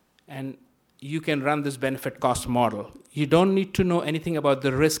 and you can run this benefit cost model. You don't need to know anything about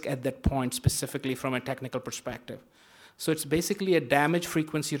the risk at that point specifically from a technical perspective. So it's basically a damage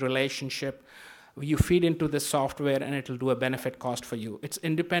frequency relationship. You feed into the software and it'll do a benefit cost for you. It's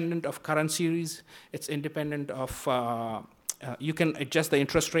independent of current series. It's independent of, you can adjust the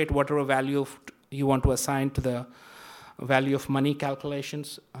interest rate, whatever value you want to assign to the value of money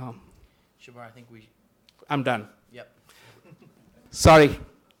calculations. Shabbar, I think I'm done. Yep. Sorry.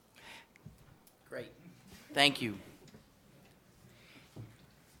 Great. Thank you.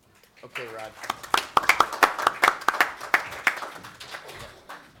 Okay, Rod.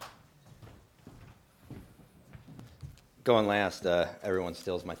 Going last, everyone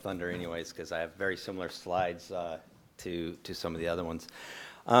steals my thunder anyways, because I have very similar slides to some of the other ones.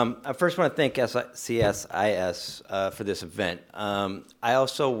 I first want to thank CSIS for this event. I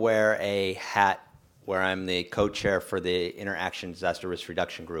also wear a hat where I'm the co-chair for the Interaction Disaster Risk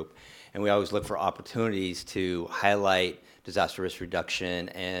Reduction Group, and we always look for opportunities to highlight disaster risk reduction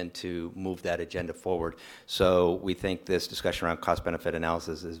and to move that agenda forward. So we think this discussion around cost-benefit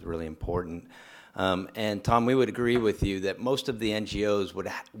analysis is really important. And Tom, we would agree with you that most of the NGOs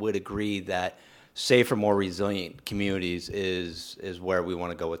would agree that safer, more resilient communities is where we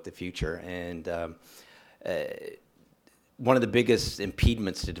want to go with the future. And one of the biggest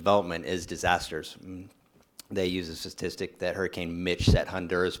impediments to development is disasters. They use a statistic that Hurricane Mitch set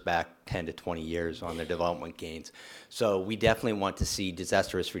Honduras back 10 to 20 years on their development gains. So we definitely want to see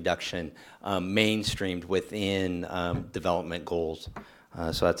disaster risk reduction mainstreamed within development goals.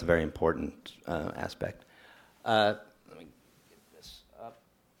 So that's a very important aspect. Let me get this up.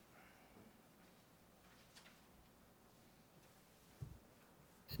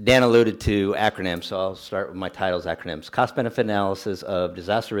 Dan alluded to acronyms, so I'll start with my titles, acronyms. Cost-benefit analysis of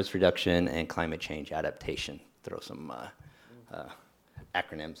disaster risk reduction and climate change adaptation. Throw some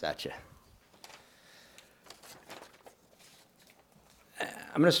acronyms at you.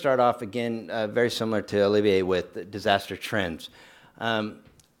 I'm going to start off again, very similar to Olivier with disaster trends.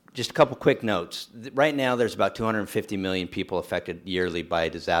 Just a couple quick notes. Right now, there's about 250 million people affected yearly by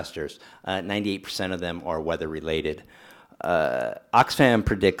disasters. 98% of them are weather-related. Oxfam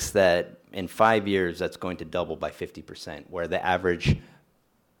predicts that in 5 years, that's going to double by 50%, where the average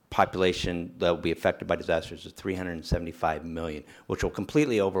population that will be affected by disasters is 375 million, which will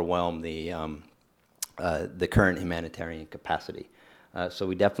completely overwhelm the current humanitarian capacity. So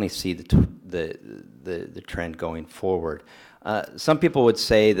we definitely see the trend going forward. Some people would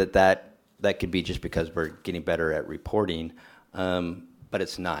say that could be just because we're getting better at reporting, but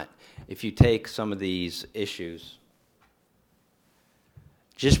it's not. If you take some of these issues,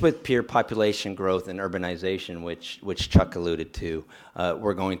 just with pure population growth and urbanization, which Chuck alluded to,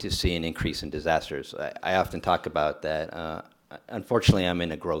 we're going to see an increase in disasters. I often talk about that. Unfortunately, I'm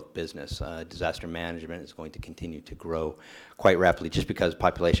in a growth business. Disaster management is going to continue to grow quite rapidly just because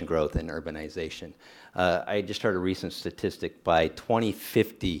population growth and urbanization. I just heard a recent statistic by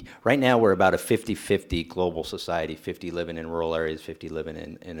 2050. Right now, we're about a 50-50 global society, 50 living in rural areas, 50 living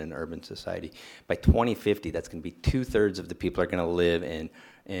in an urban society. By 2050, that's going to be 2/3 of the people are going to live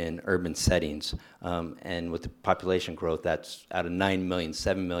in urban settings. And with the population growth, that's out of 9 million,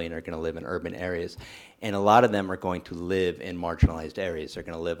 7 million are going to live in urban areas. And a lot of them are going to live in marginalized areas. They're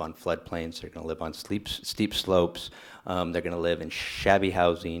going to live on floodplains. They're going to live on steep slopes. They're going to live in shabby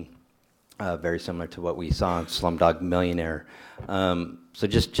housing, very similar to what we saw in Slumdog Millionaire. So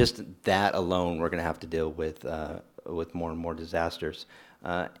just that alone, we're going to have to deal with more and more disasters.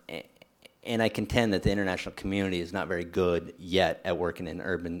 And I contend that the international community is not very good yet at working in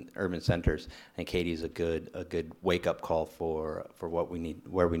urban centers. And Katie's a good wake-up call for what we need,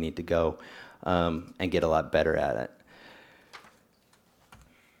 where we need to go, and get a lot better at it.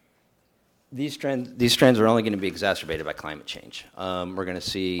 These trends are only going to be exacerbated by climate change. We're going to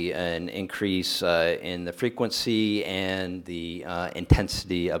see an increase in the frequency and the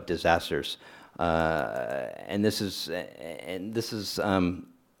intensity of disasters, and this is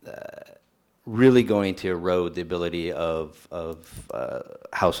really going to erode the ability of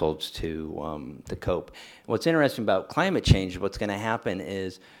households to cope. What's interesting about climate change, what's going to happen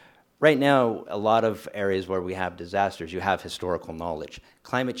is, right now, a lot of areas where we have disasters, you have historical knowledge.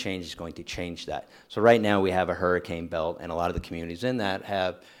 Climate change is going to change that. So right now we have a hurricane belt, and a lot of the communities in that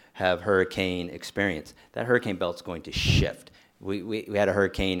have hurricane experience. That hurricane belt's going to shift. We had a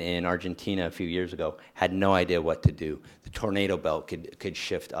hurricane in Argentina a few years ago, had no idea what to do. The tornado belt could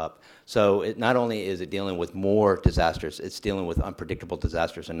shift up. So it not only is it dealing with more disasters, it's dealing with unpredictable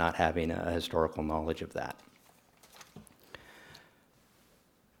disasters and not having a historical knowledge of that.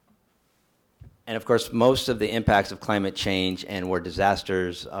 And of course, most of the impacts of climate change and where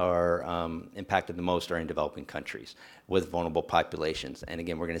disasters are impacted the most are in developing countries with vulnerable populations. And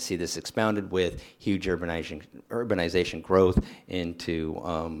again, we're going to see this expounded with huge urbanization growth into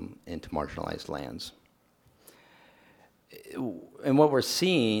marginalized lands. And what we're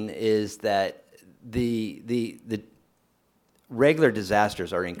seeing is that the regular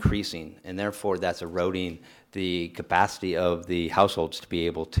disasters are increasing, and therefore that's eroding the capacity of the households to be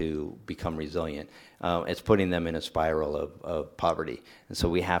able to become resilient. It's putting them in a spiral of poverty, and so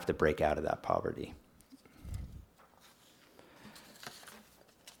we have to break out of that poverty.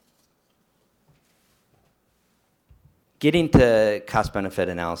 Getting to cost-benefit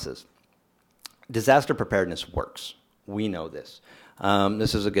analysis. Disaster preparedness works. We know this.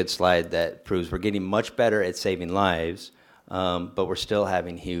 This is a good slide that proves we're getting much better at saving lives, but we're still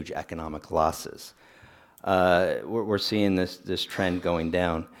having huge economic losses. We're seeing this trend going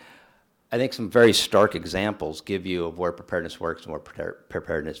down. I think some very stark examples give you of where preparedness works and where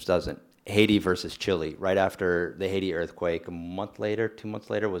preparedness doesn't. Haiti versus Chile. Right after the Haiti earthquake, 2 months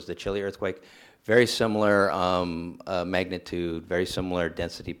later was the Chile earthquake. Very similar magnitude, very similar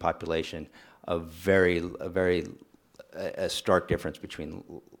density population, a stark difference between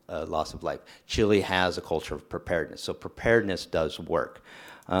loss of life. Chile has a culture of preparedness, so preparedness does work.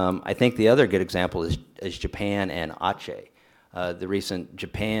 I think the other good example is Japan and Aceh. The recent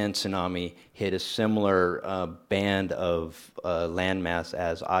Japan tsunami hit a similar band of landmass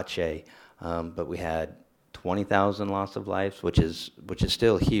as Aceh, but we had 20,000 loss of lives, which is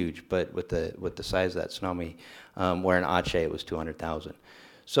still huge, but with the size of that tsunami, where in Aceh it was 200,000.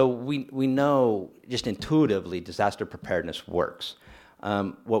 So we know just intuitively disaster preparedness works.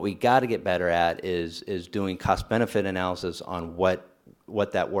 What we got to get better at is doing cost-benefit analysis on what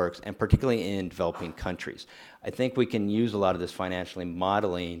that works, and particularly in developing countries. I think we can use a lot of this financially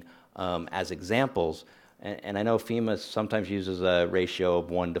modeling as examples, and I know FEMA sometimes uses a ratio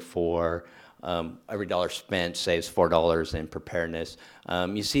of 1 to 4. Every dollar spent saves $4 in preparedness.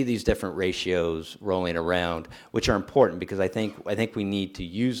 You see these different ratios rolling around, which are important because I think we need to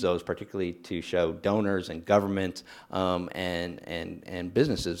use those, particularly to show donors and governments and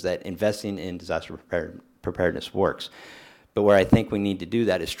businesses that investing in disaster preparedness works. But where I think we need to do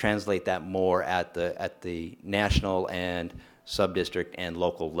that is translate that more at the national and sub-district and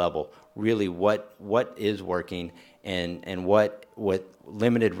local level. Really, what is working and what with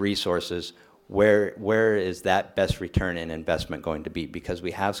limited resources, where is that best return in investment going to be? Because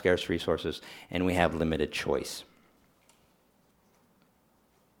we have scarce resources and we have limited choice.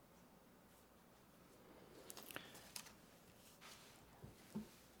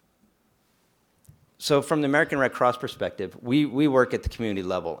 So from the American Red Cross perspective, we work at the community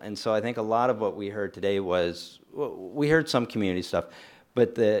level. And so I think a lot of what we heard today was, we heard some community stuff,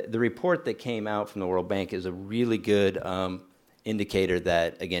 but the report that came out from the World Bank is a really good indicator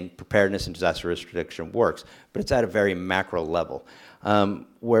that, again, preparedness and disaster risk reduction works, but it's at a very macro level.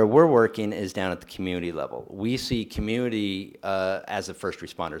 Where we're working is down at the community level. We see community as the first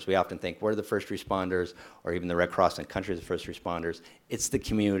responders. We often think we're the first responders, or even the Red Cross in country is the first responders. It's the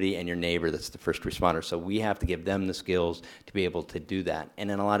community and your neighbor that's the first responder. So we have to give them the skills to be able to do that. And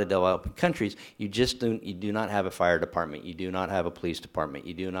in a lot of developing countries, you do not have a fire department. You do not have a police department.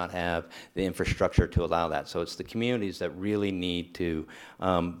 You do not have the infrastructure to allow that. So it's the communities that really need to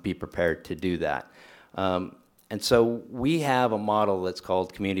be prepared to do that. And so we have a model that's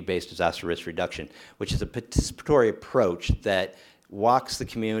called community-based disaster risk reduction, which is a participatory approach that walks the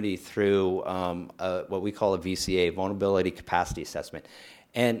community through what we call a VCA, vulnerability capacity assessment.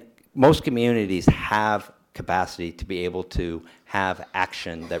 And most communities have capacity to be able to have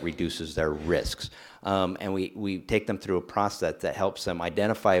action that reduces their risks. And we take them through a process that helps them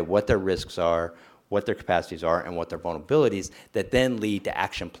identify what their risks are, what their capacities are, and what their vulnerabilities that then lead to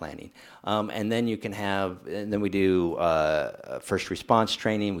action planning. And then you can have, and then we do first response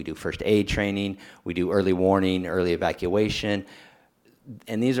training, we do first aid training, we do early warning, early evacuation,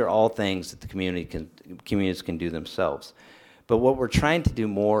 and these are all things that the communities can do themselves. But what we're trying to do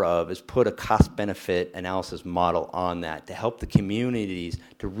more of is put a cost-benefit analysis model on that to help the communities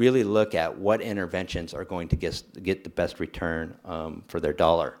to really look at what interventions are going to get the best return for their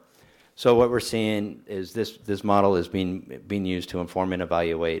dollar. So what we're seeing is this model is being used to inform and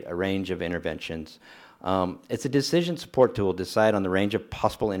evaluate a range of interventions. It's a decision support tool to decide on the range of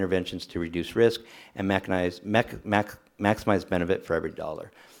possible interventions to reduce risk and maximize benefit for every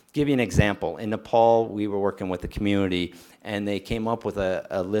dollar. Give you an example. In Nepal, we were working with the community, and they came up with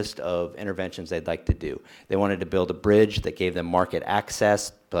a list of interventions they'd like to do. They wanted to build a bridge that gave them market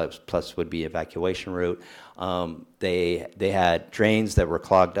access, plus would be evacuation route. They had drains that were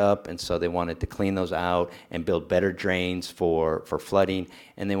clogged up, and so they wanted to clean those out and build better drains for flooding,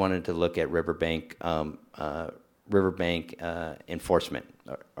 and they wanted to look at riverbank enforcement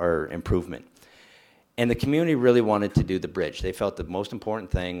or improvement. And the community really wanted to do the bridge. They felt the most important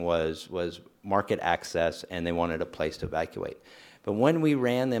thing was market access, and they wanted a place to evacuate. But when we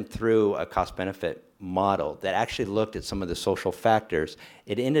ran them through a cost-benefit model that actually looked at some of the social factors,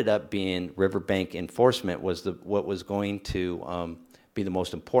 it ended up being riverbank enforcement was what was going to be the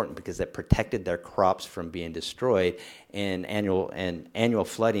most important, because it protected their crops from being destroyed, and annual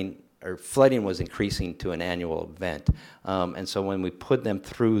flooding was increasing to an annual event. And so when we put them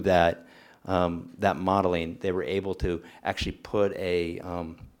through that modeling, they were able to actually put it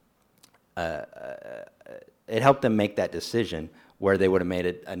helped them make that decision, where they would have made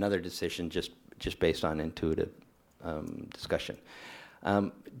another decision just based on intuitive discussion.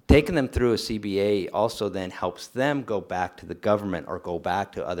 Taking them through a CBA also then helps them go back to the government or go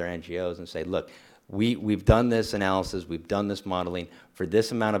back to other NGOs and say, look, we've done this analysis, we've done this modeling. For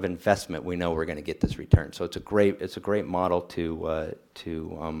this amount of investment, we know we're going to get this return. So it's a great model to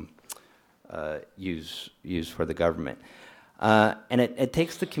use for the government. And it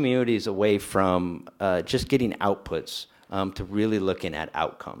takes the communities away from just getting outputs to really looking at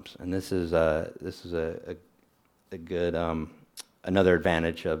outcomes. And this is a good another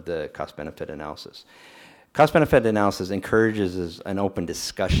advantage of the cost-benefit analysis. Cost-benefit analysis encourages an open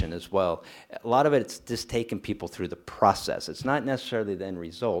discussion as well. A lot of it's just taking people through the process. It's not necessarily the end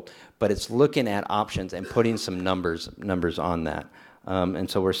result, but it's looking at options and putting some numbers on that. And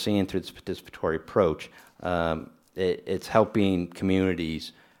so we're seeing through this participatory approach, it's helping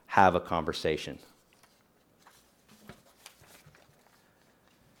communities have a conversation.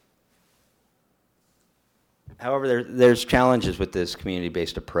 However, there's challenges with this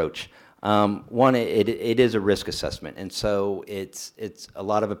community-based approach. One, it is a risk assessment, and so it's a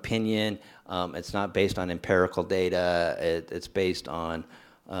lot of opinion. It's not based on empirical data. It's based on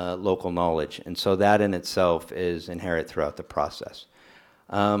local knowledge, and so that in itself is inherent throughout the process.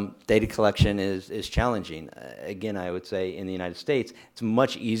 Data collection is challenging. Again, I would say in the United States, it's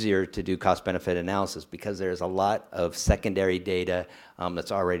much easier to do cost-benefit analysis because there's a lot of secondary data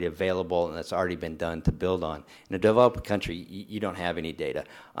that's already available and that's already been done to build on. In a developed country, you don't have any data,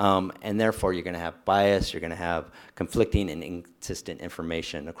 and therefore you're going to have bias, you're going to have conflicting and inconsistent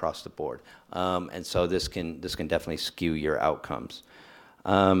information across the board, and so this can definitely skew your outcomes.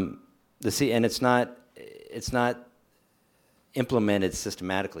 And it's not implemented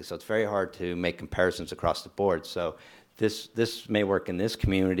systematically, so it's very hard to make comparisons across the board. So this may work in this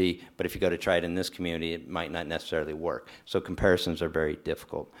community, but if you go to try it in this community, it might not necessarily work. So comparisons are very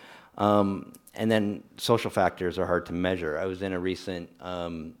difficult. And then social factors are hard to measure. I was in a recent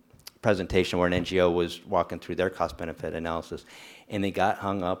presentation where an NGO was walking through their cost-benefit analysis, and they got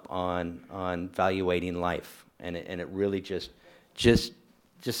hung up on valuating life, and it really just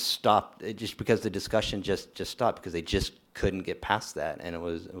stopped. Just because the discussion just stopped because they just couldn't get past that, and it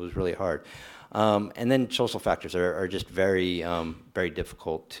was really hard. And then social factors are just very very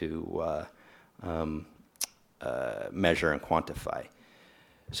difficult to measure and quantify.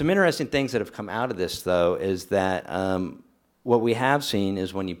 Some interesting things that have come out of this, though, is that what we have seen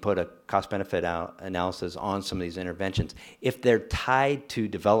is when you put a cost-benefit analysis on some of these interventions, if they're tied to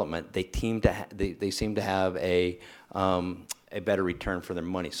development, they seem to have a better return for their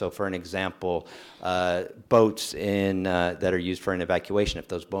money. So for an example, boats that are used for an evacuation, if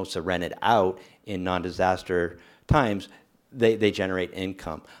those boats are rented out in non-disaster times, they generate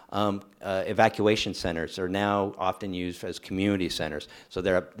income. Evacuation centers are now often used as community centers. So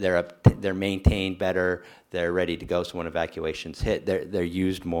they're maintained better, they're ready to go, so when evacuations hit, they're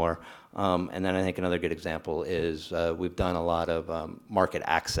used more. And then I think another good example is we've done a lot of market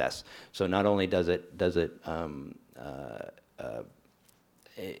access. So not only does it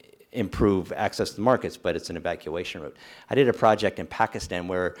improve access to the markets, but it's an evacuation route. I did a project in Pakistan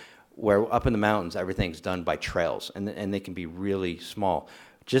where up in the mountains, everything's done by trails, and they can be really small.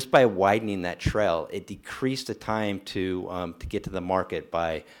 Just by widening that trail, it decreased the time to get to the market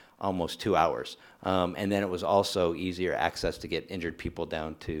by almost 2 hours. And then it was also easier access to get injured people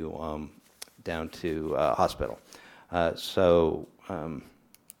down to hospital. Yeah,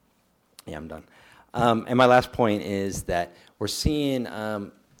 I'm done. And my last point is that we're seeing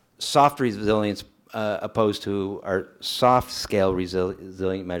soft resilience opposed to, or soft scale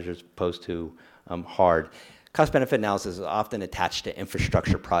resilient measures opposed to hard. cost-benefit analysis is often attached to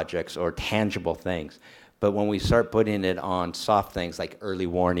infrastructure projects or tangible things. But when we start putting it on soft things like early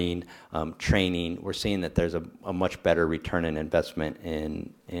warning, training, we're seeing that there's a much better return on investment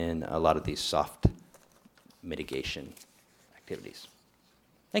in a lot of these soft mitigation activities.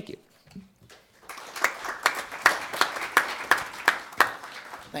 Thank you.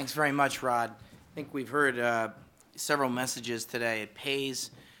 Thanks very much, Rod. I think we've heard several messages today. It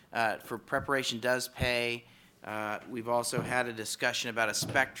pays, for preparation does pay. We've also had a discussion about a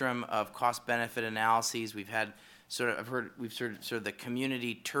spectrum of cost-benefit analyses. We've had we've sort of the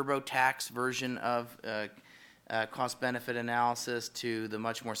community TurboTax version of cost-benefit analysis to the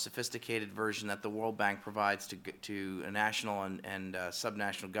much more sophisticated version that the World Bank provides to national and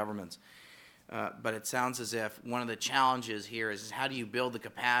subnational governments. But it sounds as if one of the challenges here is how do you build the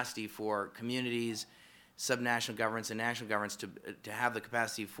capacity for communities, subnational governments, and national governments to have the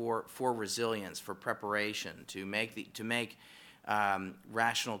capacity for resilience, for preparation, to make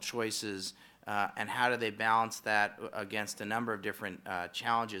rational choices, and how do they balance that against a number of different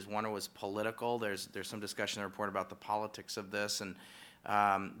challenges. One was political. There's some discussion in the report about the politics of this, and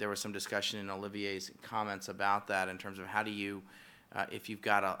there was some discussion in Olivier's comments about that in terms of how do you if you've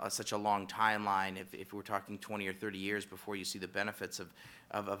got such a long timeline, if we're talking 20 or 30 years before you see the benefits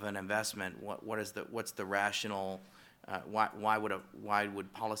of an investment, what's the rational? Why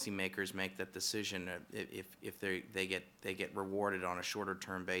would policymakers make that decision if they get rewarded on a shorter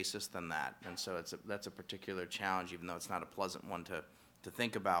term basis than that? And so that's a particular challenge, even though it's not a pleasant one to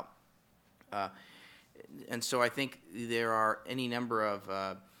think about. And so I think there are any number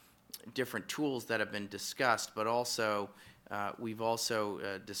of different tools that have been discussed, but also we've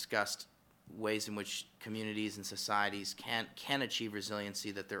also discussed ways in which communities and societies can achieve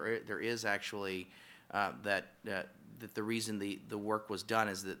resiliency, that there is actually that the reason the work was done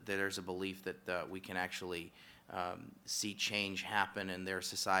is that there's a belief that we can actually see change happen in their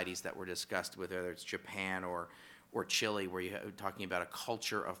societies that were discussed, whether it's Japan or Chile, where you're talking about a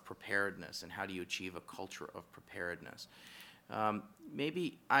culture of preparedness and how do you achieve a culture of preparedness.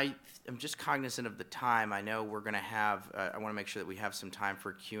 Maybe I'm just cognizant of the time. I know we're going to have, I want to make sure that we have some time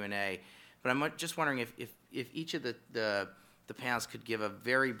for Q&A, but I'm just wondering if each of the panels could give a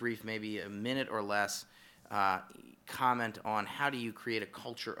very brief, maybe a minute or less, comment on how do you create a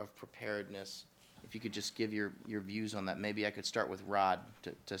culture of preparedness. If you could just give your views on that. Maybe I could start with Rod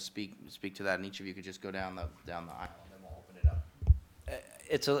to speak to that, and each of you could just go down the aisle, and then we'll open it up.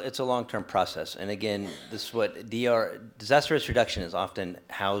 It's a long-term process, and again, this is what disaster risk reduction is often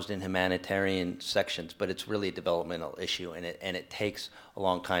housed in humanitarian sections, but it's really a developmental issue, and it takes a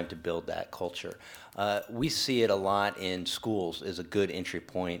long time to build that culture. We see it a lot in schools as a good entry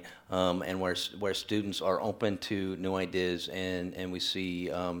point, and where students are open to new ideas, and we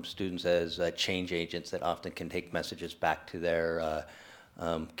see students as change agents that often can take messages back to their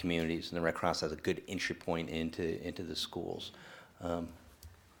communities, and the Red Cross has a good entry point into the schools.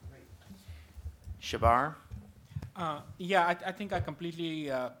 Shabbar? Yeah, I think I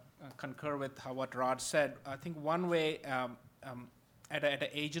completely concur with what Rod said. I think one way at an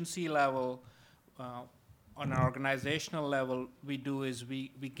agency level, on an organizational level, we do is we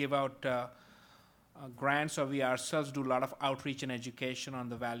give out grants, or we ourselves do a lot of outreach and education on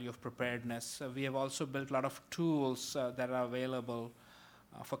the value of preparedness. We have also built a lot of tools that are available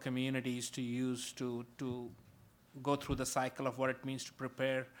for communities to use to go through the cycle of what it means to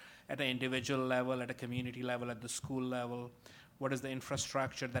prepare at an individual level, at a community level, at the school level. What is the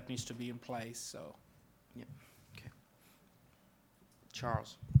infrastructure that needs to be in place? So, yeah. Okay.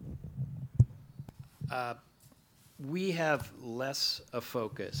 Charles. We have less a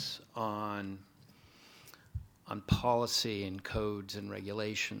focus on policy and codes and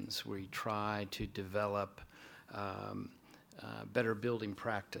regulations. We try to develop better building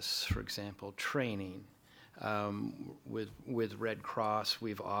practice, for example, training. With Red Cross,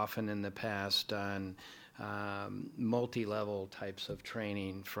 we've often in the past done multi-level types of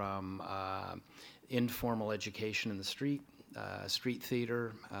training, from informal education in the street, street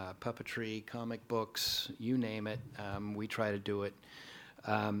theater, puppetry, comic books, you name it. We try to do it.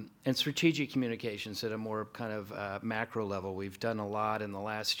 And strategic communications at a more kind of macro level. We've done a lot in the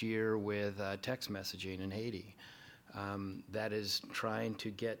last year with text messaging in Haiti. That is trying to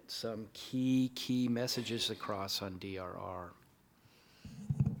get some key messages across on DRR.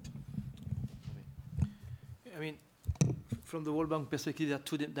 I mean, from the World Bank perspective, there are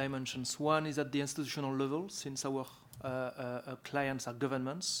two dimensions. One is at the institutional level, since our clients are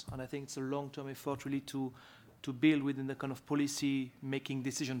governments, and I think it's a long-term effort really to build within the kind of policy-making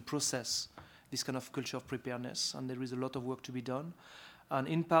decision process this kind of culture of preparedness, and there is a lot of work to be done. and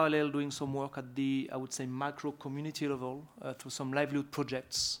in parallel doing some work at the, I would say, macro community level through some livelihood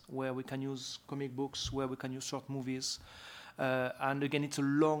projects where we can use comic books, where we can use short movies. And again, it's a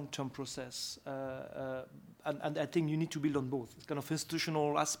long-term process. And I think you need to build on both. It's kind of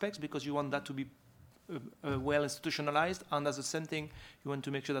institutional aspects because you want that to be well institutionalized, and as the same thing, you want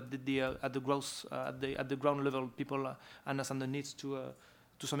to make sure that at the ground level, people understand the needs to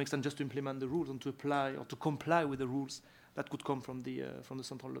some extent just to implement the rules and to apply or to comply with the rules that could come from the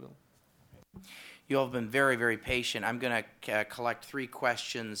central level. You all have been very, very patient. I'm going to collect 3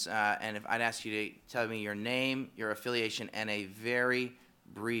 questions, and if I'd ask you to tell me your name, your affiliation, and a very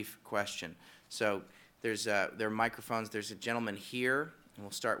brief question. So there are microphones. There's a gentleman here, and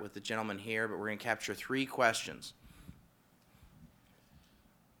we'll start with the gentleman here, but we're going to capture 3 questions.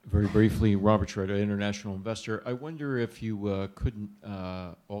 Very briefly, Robert Schroeder, international investor. I wonder if you couldn't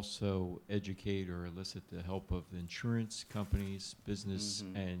also educate or elicit the help of insurance companies, business,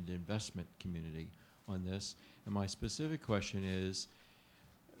 and investment community on this. And my specific question is,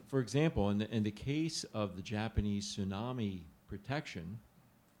 for example, in the case of the Japanese tsunami protection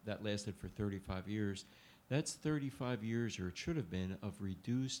that lasted for 35 years, that's 35 years, or it should have been, of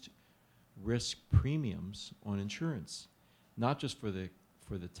reduced risk premiums on insurance, not just for the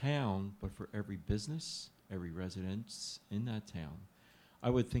town, but for every business, every residence in that town. I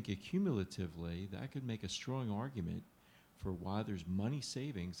would think accumulatively that could make a strong argument for why there's money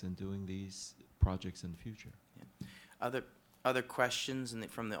savings in doing these projects in the future. Yeah. Other questions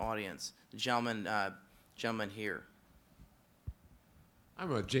from the audience? The gentleman here.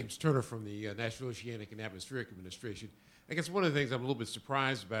 I'm James Turner from the National Oceanic and Atmospheric Administration. I guess one of the things I'm a little bit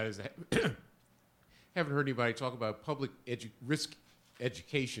surprised about is that I haven't heard anybody talk about public risk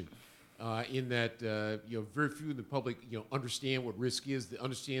education, in that very few in the public understand what risk is, they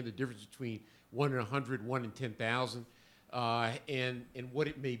understand the difference between 1 in 100, 1 in 10,000, and what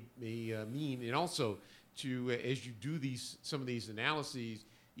it may mean, and also to as you do some of these analyses,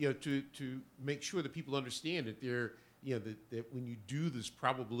 to make sure that people understand that that when you do this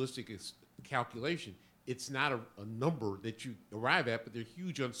probabilistic calculation, it's not a number that you arrive at, but there are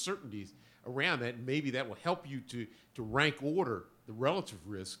huge uncertainties around that, and maybe that will help you to rank order the relative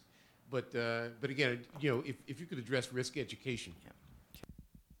risk, but again, if you could address risk education. Yeah.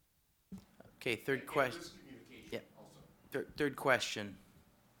 Okay, third question. Yeah. Third question.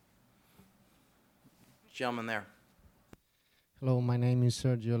 Gentleman there. Hello, my name is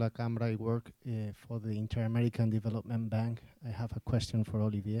Sergio Lacambra. I work for the Inter-American Development Bank. I have a question for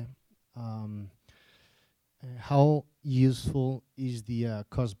Olivier. How useful is the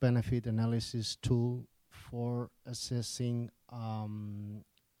cost-benefit analysis tool for assessing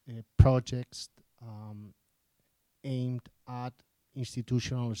projects aimed at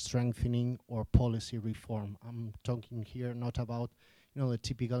institutional strengthening or policy reform? I'm talking here not about the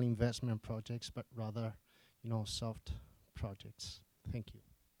typical investment projects, but rather soft projects. Thank you.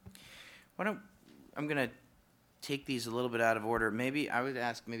 I'm going to take these a little bit out of order. Maybe I would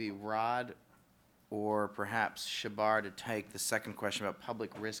ask Rod or perhaps Shabbar to take the second question about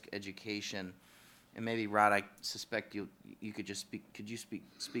public risk education. And maybe Rod, I suspect you could just speak. Could you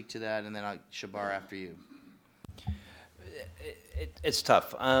speak to that, and then Shabbar after you? It's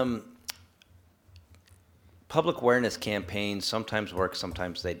tough. Public awareness campaigns sometimes work,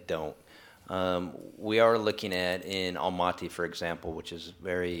 sometimes they don't. We are looking at, in Almaty, for example, which is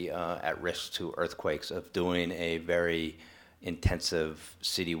very at risk to earthquakes, of doing a very intensive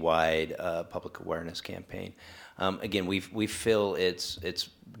citywide public awareness campaign. Again, we feel it's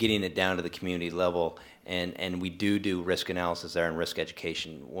getting it down to the community level, and we do risk analysis there and risk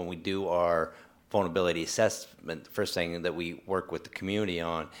education. When we do our vulnerability assessment, the first thing that we work with the community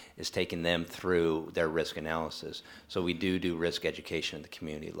on is taking them through their risk analysis. So we do risk education at the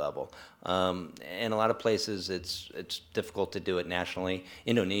community level. In a lot of places, it's difficult to do it nationally.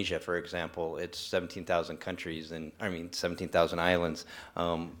 Indonesia, for example, it's 17,000 countries, 17,000 islands.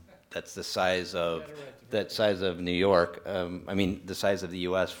 That's the size of New York. The size of the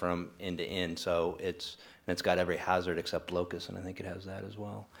U.S. from end to end. So it's got every hazard except locust, and I think it has that as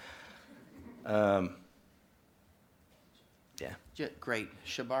well. Yeah, great.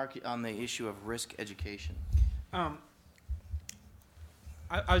 Shabbar, on the issue of risk education. I'll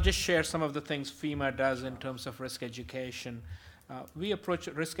just share some of the things FEMA does in terms of risk education. We approach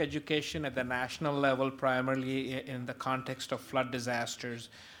risk education at the national level primarily in the context of flood disasters.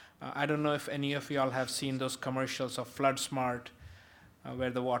 I don't know if any of y'all have seen those commercials of Flood Smart, where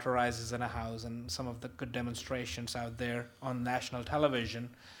the water rises in a house, and some of the good demonstrations out there on national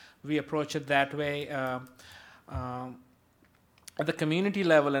television. We approach it that way. at the community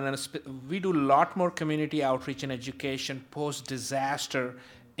level, and we do a lot more community outreach and education post-disaster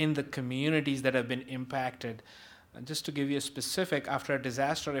in the communities that have been impacted. And just to give you a specific, after a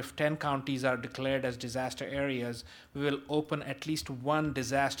disaster, if 10 counties are declared as disaster areas, we will open at least one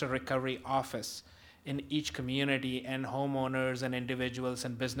disaster recovery office in each community, and homeowners and individuals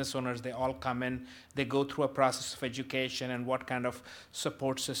and business owners, they all come in, they go through a process of education and what kind of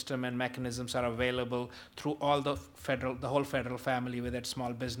support system and mechanisms are available through all the whole federal family, whether it's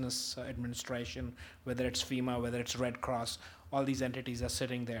Small Business Administration, whether it's FEMA, whether it's Red Cross, all these entities are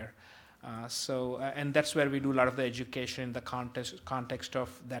sitting there. And that's where we do a lot of the education in the context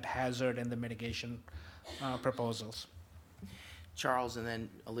of that hazard and the mitigation proposals. Charles, and then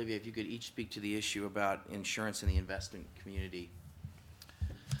Olivia, if you could each speak to the issue about insurance in the investment community.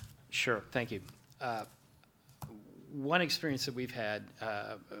 Sure, thank you. One experience that we've had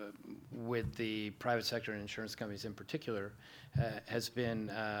with the private sector and insurance companies in particular has been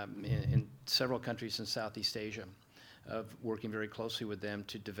in several countries in Southeast Asia, of working very closely with them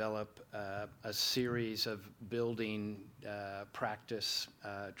to develop a series of building practice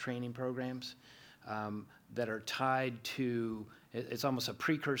training programs that are tied to, it's almost a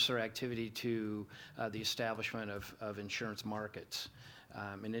precursor activity to the establishment of insurance markets.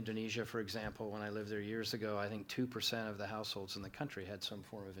 In Indonesia, for example, when I lived there years ago, I think 2% of the households in the country had some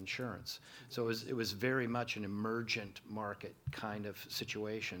form of insurance. So it was very much an emergent market kind of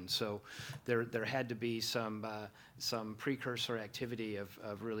situation. So there had to be some precursor activity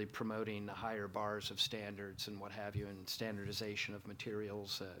of really promoting higher bars of standards and what have you, and standardization of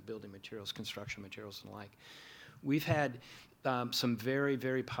materials, building materials, construction materials, and the like. We've had some very,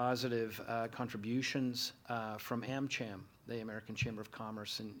 very positive contributions from AmCham, the American Chamber of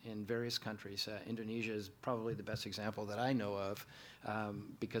Commerce, in various countries. Indonesia is probably the best example that I know of,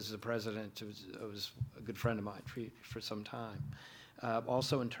 because the president was a good friend of mine for some time.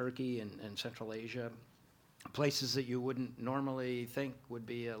 Also in Turkey and Central Asia, places that you wouldn't normally think would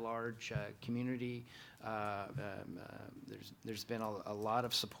be a large community. There's been a lot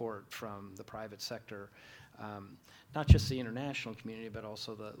of support from the private sector, not just the international community, but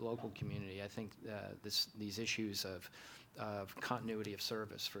also the local community. I think these issues of continuity of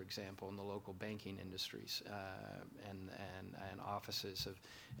service, for example, in the local banking industries and offices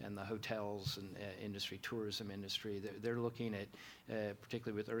and the hotels and industry, tourism industry, they're looking at,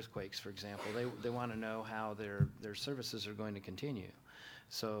 particularly with earthquakes, for example, they want to know how their services are going to continue.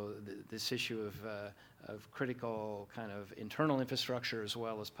 So this issue of critical kind of internal infrastructure as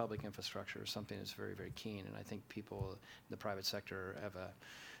well as public infrastructure is something that's very, very keen, and I think people in the private sector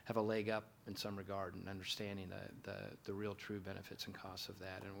have a leg up in some regard in understanding the real true benefits and costs of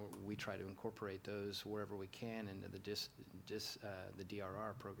that, and we try to incorporate those wherever we can into the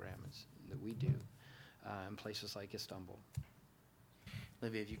DRR programs that we do in places like Istanbul.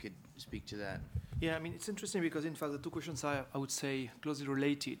 Olivia, if you could speak to that. Yeah, I mean, it's interesting because, in fact, the two questions are, I would say, closely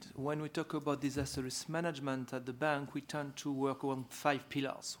related. When we talk about disaster risk management at the bank, we tend to work on 5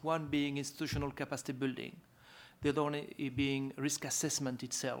 pillars. One being institutional capacity building, the other one being risk assessment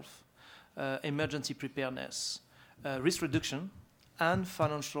itself, emergency preparedness, risk reduction, and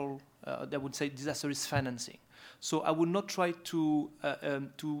financial, I would say, disaster risk financing. So I would not try to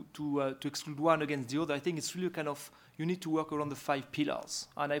exclude one against the other. I think it's really kind of, you need to work around the 5 pillars.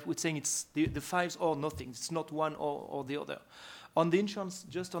 And I would say it's the 5s or nothing. It's not one or the other. On the insurance,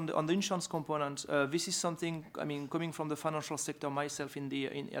 just on the insurance component, this is something, I mean, coming from the financial sector myself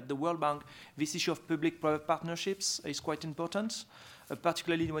at the World Bank, this issue of public-private partnerships is quite important,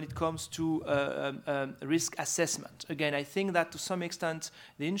 particularly when it comes to risk assessment. Again, I think that to some extent,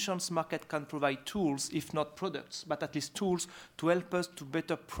 the insurance market can provide tools, if not products, but at least tools to help us to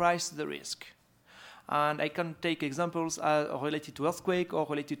better price the risk. And I can take examples related to earthquake or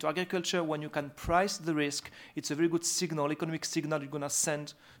related to agriculture. When you can price the risk, it's a very good signal, economic signal you're going to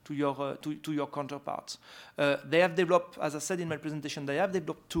send to your counterparts. They have developed, as I said in my presentation, they have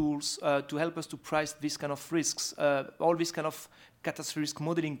developed tools to help us to price these kind of risks. All these kind of catastrophe risk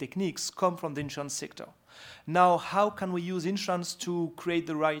modeling techniques come from the insurance sector. Now, how can we use insurance to create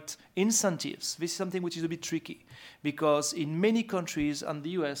the right incentives? This is something which is a bit tricky, because in many countries, and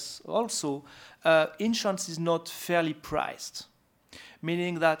the US also, insurance is not fairly priced.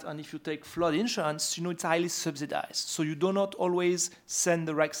 Meaning that, and if you take flood insurance, you know, it's highly subsidized. So you do not always send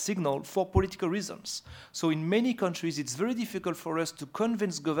the right signal for political reasons. So in many countries, it's very difficult for us to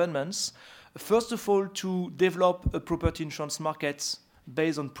convince governments, first of all, to develop a property insurance market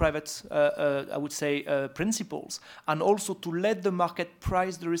based on private, I would say, principles, and also to let the market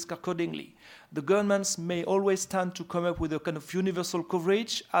price the risk accordingly. The governments may always tend to come up with a kind of universal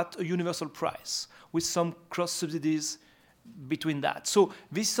coverage at a universal price, with some cross subsidies between that. So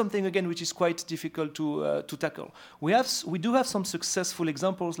this is something, again, which is quite difficult to tackle. We do have some successful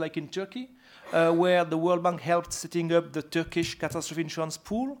examples, like in Turkey, where the World Bank helped setting up the Turkish catastrophe insurance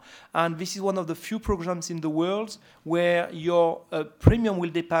pool. And this is one of the few programs in the world where your premium will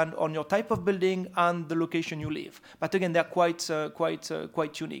depend on your type of building and the location you live. But again, they're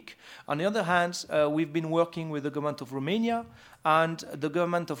quite unique. On the other hand, we've been working with the government of Romania, and the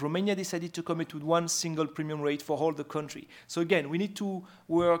government of Romania decided to commit with one single premium rate for all the country. So again, we need to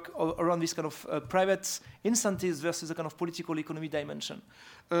work around this kind of private incentives versus a kind of political economy dimension.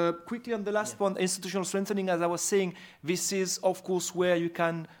 Quickly on the last point, institutional strengthening, as I was saying, this is, of course, where you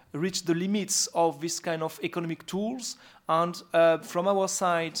can reach the limits of this kind of economic tools. And from our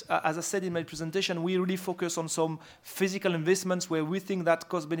side, as I said in my presentation, we really focus on some physical investments where we think that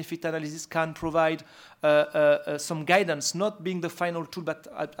cost-benefit analysis can provide some guidance, not being the final tool, but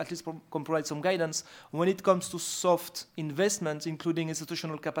at least can provide some guidance when it comes to soft investments, including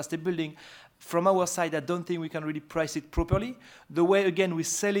institutional capacity building. From our side, I don't think we can really price it properly. The way, again, we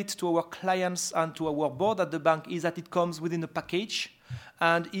sell it to our clients and to our board at the bank is that it comes within a package.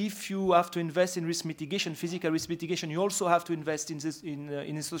 And if you have to invest in risk mitigation, physical risk mitigation, you also have to invest in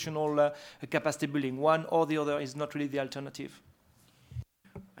institutional capacity building. One or the other is not really the alternative.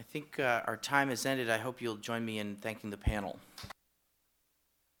 I think our time has ended. I hope you'll join me in thanking the panel.